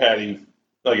burger patty,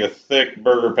 like a thick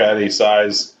burger patty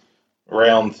size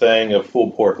round thing of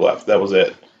pulled pork left. That was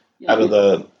it. Yeah, out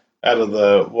of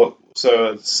the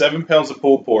so 7 pounds of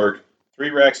pulled pork,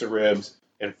 3 racks of ribs,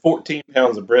 and 14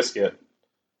 pounds of brisket.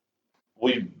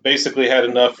 We basically had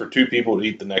enough for 2 people to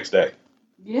eat the next day.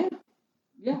 Yeah.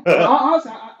 Yeah.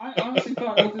 I honestly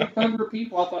thought over the number of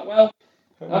people, I thought, well,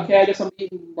 okay, I guess I'm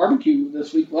eating barbecue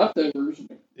this week, leftovers.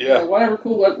 Yeah. Whatever,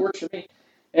 cool, what works for me.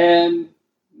 And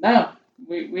no,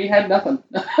 we had nothing.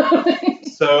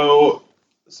 So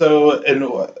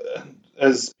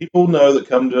as people know that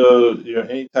come to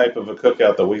any type of a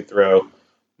cookout that we throw,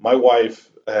 my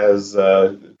wife has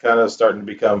kind of starting to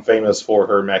become famous for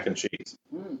her mac and cheese.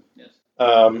 Yes.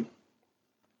 Um,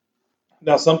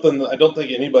 Now, something that I don't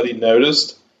think anybody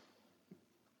noticed,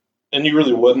 and you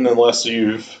really wouldn't unless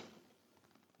you've,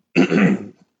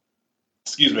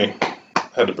 excuse me,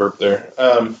 had to burp there.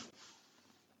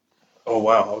 Oh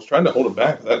wow, I was trying to hold it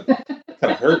back. That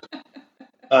kind of hurt.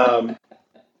 Um,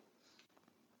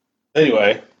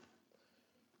 anyway,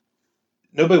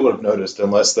 nobody would have noticed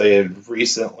unless they had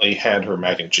recently had her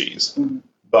mac and cheese. Mm-hmm.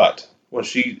 But when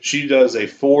she does a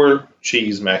 4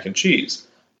 cheese mac and cheese,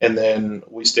 and then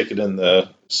we stick it in the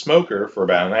smoker for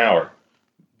about an hour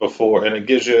before, and it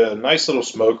gives you a nice little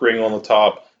smoke ring on the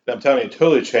top. And I'm telling you, it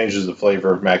totally changes the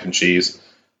flavor of mac and cheese.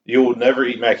 You will never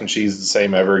eat mac and cheese the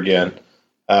same ever again.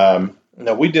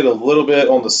 Now we did a little bit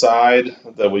on the side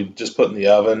that we just put in the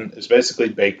oven. It's basically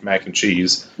baked mac and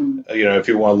cheese. Mm-hmm. If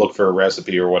you want to look for a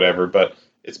recipe or whatever, but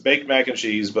it's baked mac and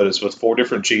cheese, but it's with 4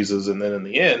 different cheeses, and then in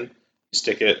the end, you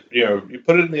stick it. You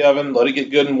put it in the oven, let it get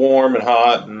good and warm and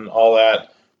hot and all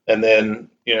that, and then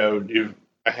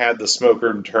I had the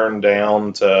smoker turned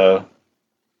down to,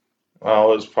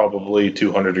 well, it was probably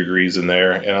 200 degrees in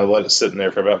there, and I let it sit in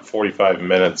there for about 45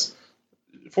 minutes.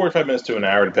 45 minutes to an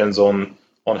hour, depends on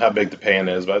how big the pan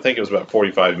is, but I think it was about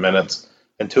 45 minutes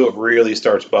until it really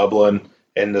starts bubbling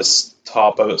and the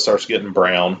top of it starts getting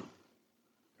brown.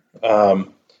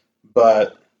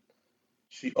 But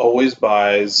she always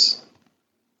buys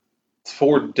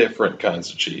 4 different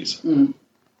kinds of cheese. Mm-hmm.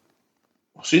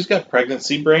 Well, she's got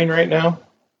pregnancy brain right now.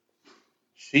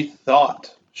 She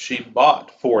thought she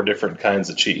bought 4 different kinds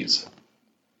of cheese.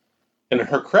 And in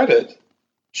her credit,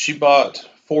 she bought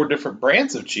 4 different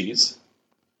brands of cheese,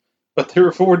 but there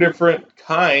were 4 different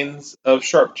kinds of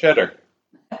sharp cheddar.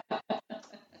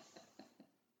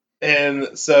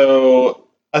 And so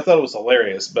I thought it was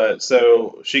hilarious. But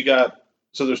so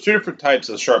there's 2 different types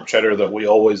of sharp cheddar that we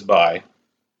always buy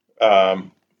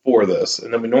for this.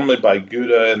 And then we normally buy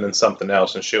Gouda and then something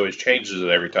else, and she always changes it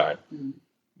every time. Mm-hmm.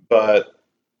 But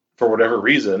for whatever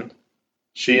reason,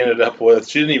 she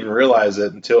didn't even realize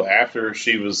it until after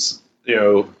she was,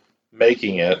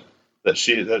 making it,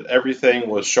 that everything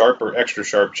was sharp or extra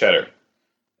sharp cheddar.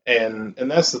 And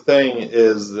that's the thing,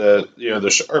 is that, the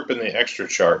sharp and the extra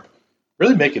sharp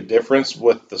really make a difference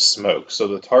with the smoke. So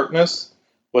the tartness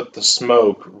with the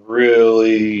smoke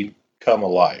really come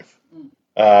alive.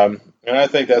 And I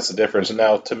think that's the difference.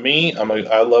 Now, to me,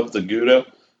 I love the Gouda.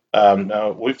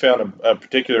 Now, we found a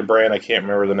particular brand I can't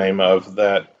remember the name of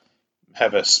that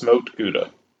have a smoked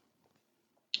Gouda.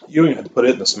 You don't even have to put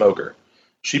it in the smoker.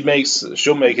 She'll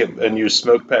make it and use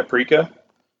smoked paprika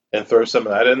and throw some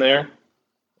of that in there,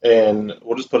 and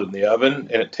we'll just put it in the oven,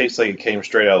 and it tastes like it came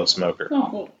straight out of the smoker. Oh,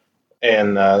 cool.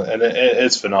 And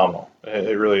it's phenomenal.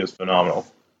 It really is phenomenal.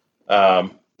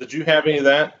 Did you have any of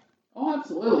that? Oh,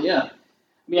 absolutely, yeah.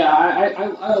 Yeah,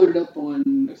 I loaded up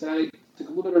on. I took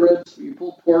a little bit of ribs, your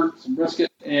pulled pork, some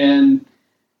brisket, and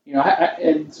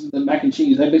and some of the mac and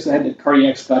cheese. I basically had the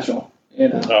cardiac special.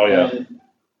 Oh yeah. And,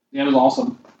 yeah, it was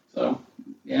awesome. So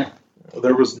yeah.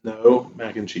 There was no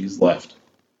mac and cheese left.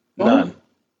 None.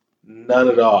 None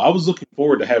at all. I was looking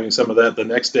forward to having some of that the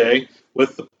next day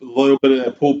with the little bit of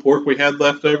that pulled pork we had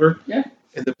left over. Yeah.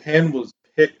 And the pan was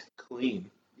picked clean.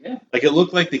 Yeah. Like it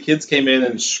looked like the kids came in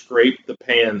and scraped the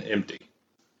pan empty.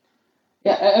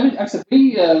 Yeah, I mean, like I said,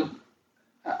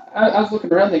 I was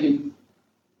looking around thinking,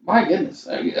 my goodness,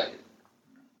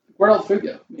 where'd all the food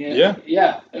go? Yeah.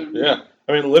 Yeah. Yeah.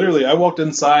 I mean, literally, I walked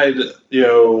inside,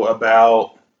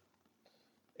 about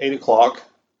 8 o'clock.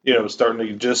 Sun was starting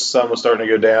to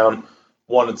go down.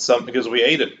 Wanted something because we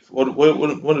ate it. What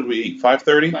did we eat?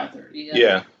 5:30. 5:30. Yeah.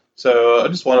 Yeah. So I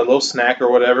just wanted a little snack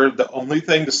or whatever. The only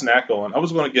thing to snack on, I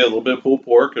was going to get a little bit of pulled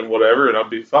pork and whatever, and I'll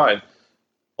be fine.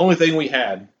 Only thing we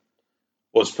had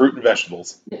was fruit and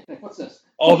vegetables. Yeah. What's this?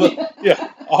 All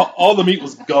the meat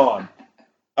was gone.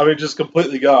 I mean, just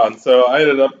completely gone. So I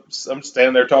ended up, I'm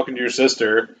standing there talking to your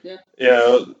sister.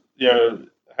 Yeah.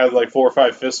 Had like 4 or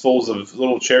 5 fistfuls of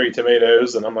little cherry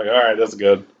tomatoes, and I'm like, all right, that's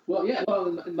good. Well, yeah.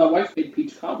 Well, my wife made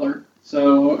peach cobbler,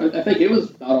 so I think it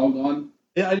was about all gone.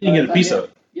 Yeah, I didn't get a piece of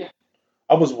it. Yeah.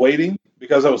 I was waiting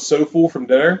because I was so full from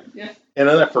dinner. Yeah. And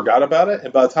then I forgot about it,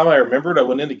 and by the time I remembered, I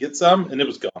went in to get some, and it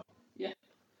was gone. Yeah.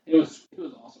 It was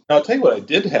awesome. Now, I'll tell you what I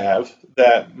did have,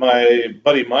 that my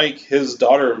buddy Mike, his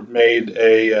daughter made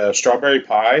a strawberry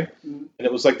pie, Mm-hmm. and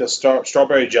it was like the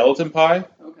strawberry gelatin pie.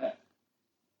 Okay.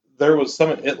 There was some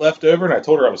of it left over, and I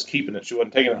told her I was keeping it. She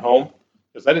wasn't taking it home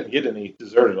because I didn't get any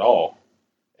dessert at all.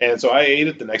 And so I ate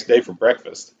it the next day for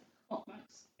breakfast. Oh, nice.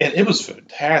 And it was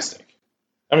fantastic.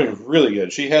 I mean, really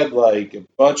good. She had like a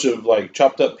bunch of like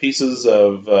chopped up pieces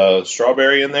of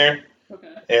strawberry in there. Okay.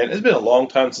 And it's been a long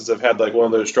time since I've had like one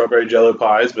of those strawberry jello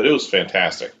pies, but it was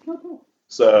fantastic. Oh, cool.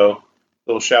 So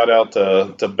little shout out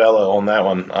to Bella on that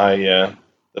one.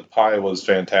 The pie was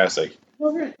fantastic.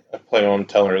 Oh, great. I plan on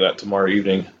telling her that tomorrow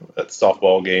evening at the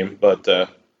softball game, but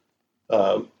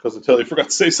because I totally forgot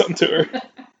to say something to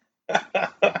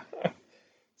her.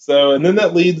 So, and then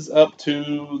that leads up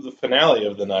to the finale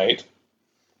of the night.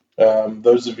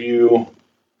 Those of you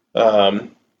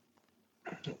um,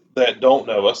 that don't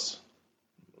know us,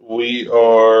 we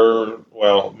are,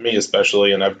 well, me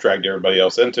especially, and I've dragged everybody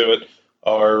else into it,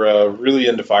 are really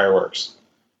into fireworks.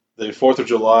 The 4th of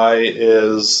July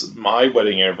is my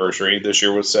wedding anniversary. This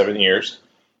year was 7 years.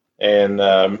 And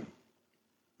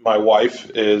my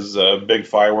wife is a big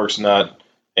fireworks nut.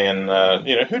 And,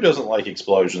 who doesn't like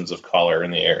explosions of color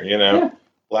in the air, Yeah.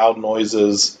 Loud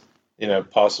noises,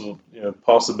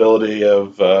 possibility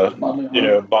of,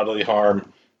 bodily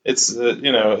harm. It's,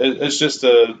 it's just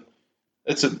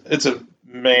it's a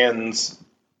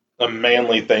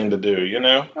manly thing to do,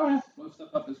 Oh, yeah. Blow stuff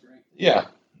up is great. Yeah.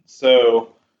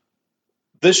 So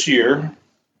this year,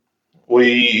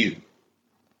 we,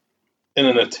 in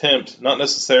an attempt not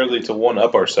necessarily to one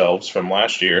up ourselves from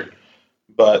last year,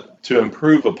 but to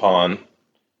improve upon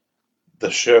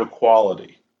the show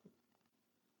quality,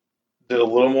 did a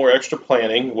little more extra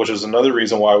planning, which is another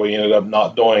reason why we ended up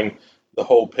not doing the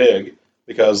whole pig,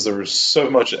 because there was so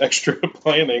much extra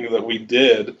planning that we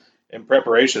did in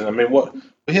preparation. I mean, what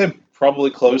we had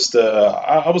probably close to,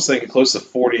 I was thinking close to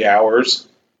 40 hours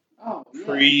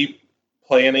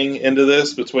pre-planning into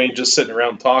this, between just sitting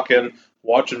around talking,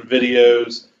 watching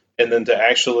videos, and then to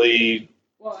actually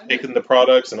taking the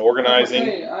products and organizing.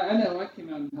 I know I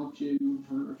came out and helped you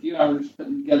for a few hours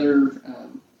putting together,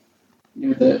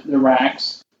 the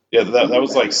racks. Yeah, that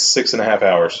was like 6.5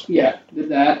 hours. Yeah, did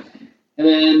that. And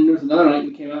then there was another night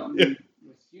we came out and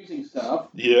was using stuff.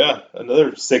 Yeah,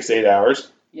 another 6-8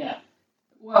 hours. Yeah.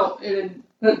 Well, put in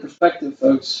perspective,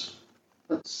 folks,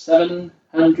 that's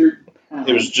 700 pounds.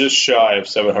 It was just shy of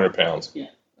 700 pounds. Yeah,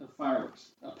 of fireworks.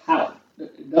 A pallet.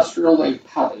 Industrial like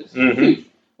pallet. It's huge.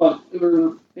 Well, there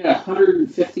were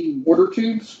 150 mortar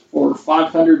tubes for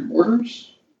 500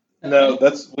 mortars. No,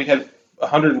 we had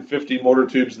 150 mortar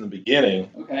tubes in the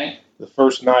beginning. Okay. The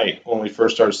first night when we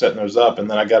first started setting those up, and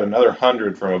then I got another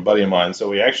 100 from a buddy of mine. So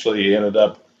we actually ended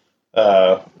up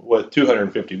with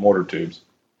 250 mortar tubes.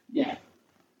 Yeah.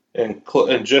 And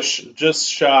just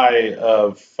shy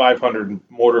of 500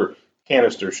 mortar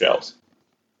canister shells.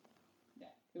 Yeah.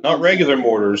 Not regular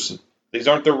mortars. These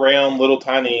aren't the round little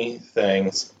tiny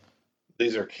things.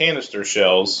 These are canister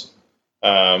shells,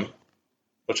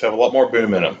 which have a lot more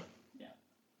boom in them.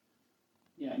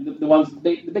 Yeah, the ones,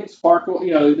 the big sparkle,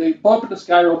 they blow up in the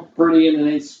sky real pretty, and then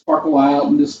they sparkle out,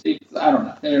 and I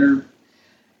don't know,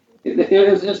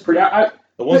 it's pretty.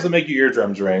 The ones that make your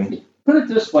eardrums ring. Put it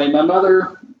this way, my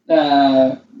mother,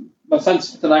 my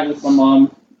son's tonight with my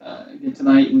mom, again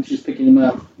tonight, when she's picking him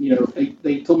up,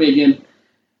 they told me again,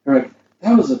 they're like,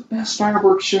 that was the best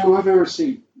fireworks show I've ever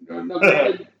seen.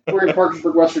 We're in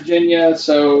Parkersburg, West Virginia,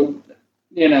 so,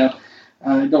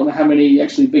 I don't know how many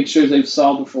actually big shows they've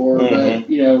saw before, but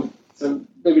so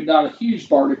maybe not a huge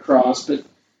bar to cross, but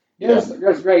it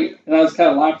was great. And I was kind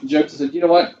of laughing, jokes. I said, you know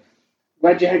what?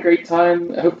 Glad you had a great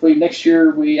time. Hopefully next year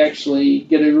we actually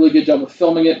get a really good job of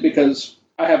filming it, because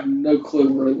I have no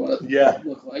clue really what it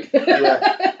looked like.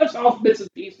 Yeah, it's all bits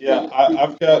and pieces. Yeah,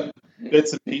 I've got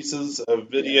bits and pieces of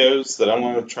videos that I'm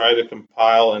going to try to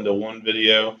compile into one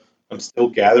video. I'm still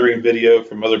gathering video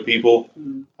from other people.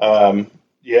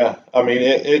 Yeah, I mean,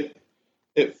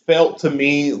 it felt to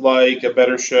me like a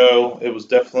better show. It was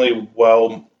definitely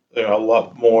a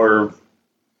lot more...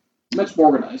 Much more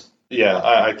organized. Yeah,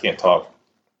 I can't talk.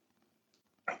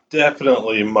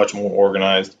 Definitely much more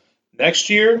organized. Next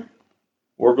year,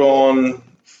 we're going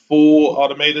full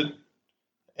automated,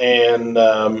 and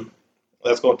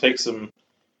that's going to take some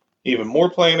even more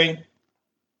planning.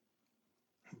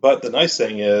 But the nice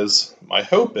thing is, my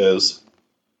hope is,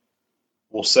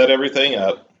 we'll set everything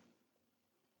up,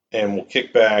 and we'll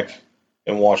kick back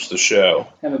and watch the show.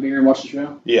 Have a beer and watch the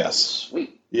show? Yes.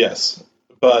 Sweet. Yes.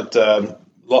 But a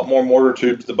lot more mortar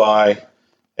tubes to buy,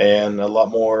 and a lot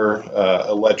more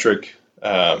electric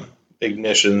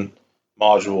ignition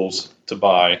modules to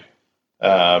buy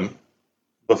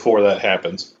before that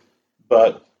happens.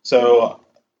 But so,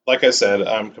 like I said,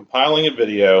 I'm compiling a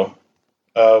video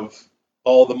of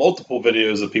all the multiple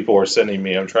videos that people are sending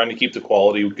me. I'm trying to keep the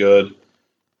quality good.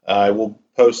 I'm going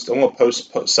to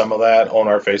post some of that on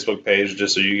our Facebook page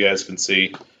just so you guys can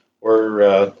see.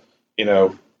 I'm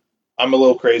a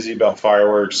little crazy about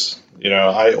fireworks.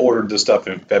 I ordered this stuff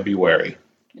in February.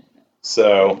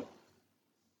 So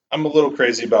I'm a little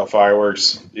crazy about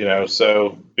fireworks,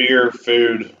 so beer,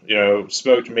 food,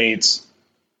 smoked meats,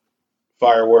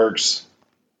 fireworks.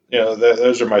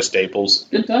 Those are my staples.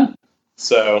 Good time.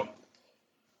 So,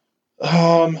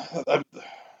 um,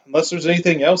 unless there's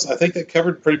anything else, I think that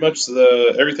covered pretty much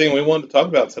everything we wanted to talk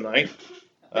about tonight.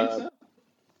 I think so.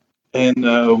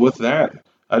 And with that,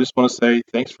 I just want to say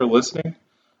thanks for listening.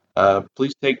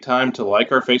 Please take time to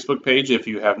like our Facebook page if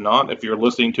you have not. If you're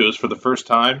listening to us for the first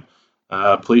time,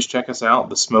 please check us out,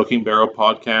 the Smoking Barrel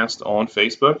Podcast on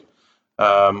Facebook.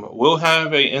 We'll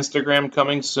have an Instagram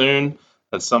coming soon.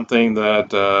 That's something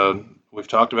that we've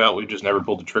talked about. We've just never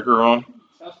pulled the trigger on.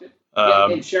 Sounds good.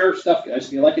 And share our stuff, guys.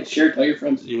 If you like it, share it. Tell your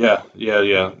friends. Yeah.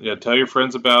 Tell your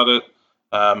friends about it.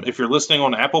 If you're listening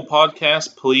on Apple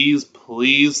Podcasts,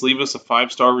 please leave us a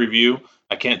 5-star review.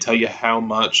 I can't tell you how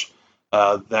much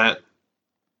that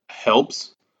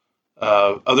helps.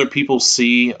 Other people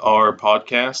see our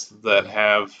podcast that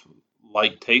have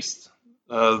light taste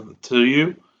to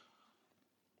you.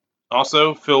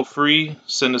 Also, feel free,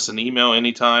 send us an email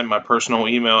anytime. My personal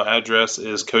email address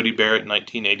is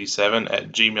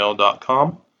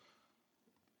codybarrett1987@gmail.com.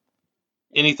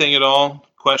 Anything at all,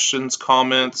 questions,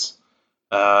 comments,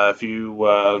 if you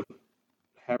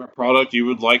have a product you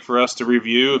would like for us to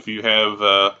review, if you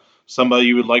have somebody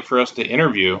you would like for us to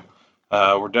interview,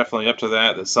 we're definitely up to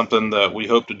that. That's something that we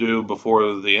hope to do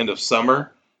before the end of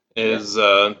summer, is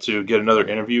to get another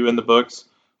interview in the books.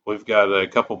 We've got a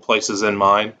couple places in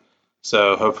mind.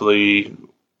 So hopefully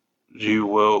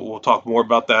we'll talk more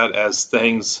about that as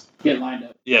things get lined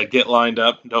up. Yeah, get lined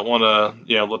up. Don't want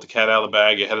to let the cat out of the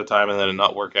bag ahead of time and then it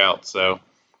not work out. So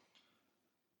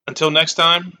until next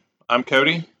time, I'm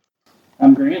Cody.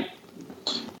 I'm Grant.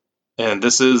 And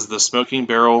this is the Smoking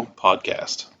Barrel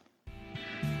Podcast.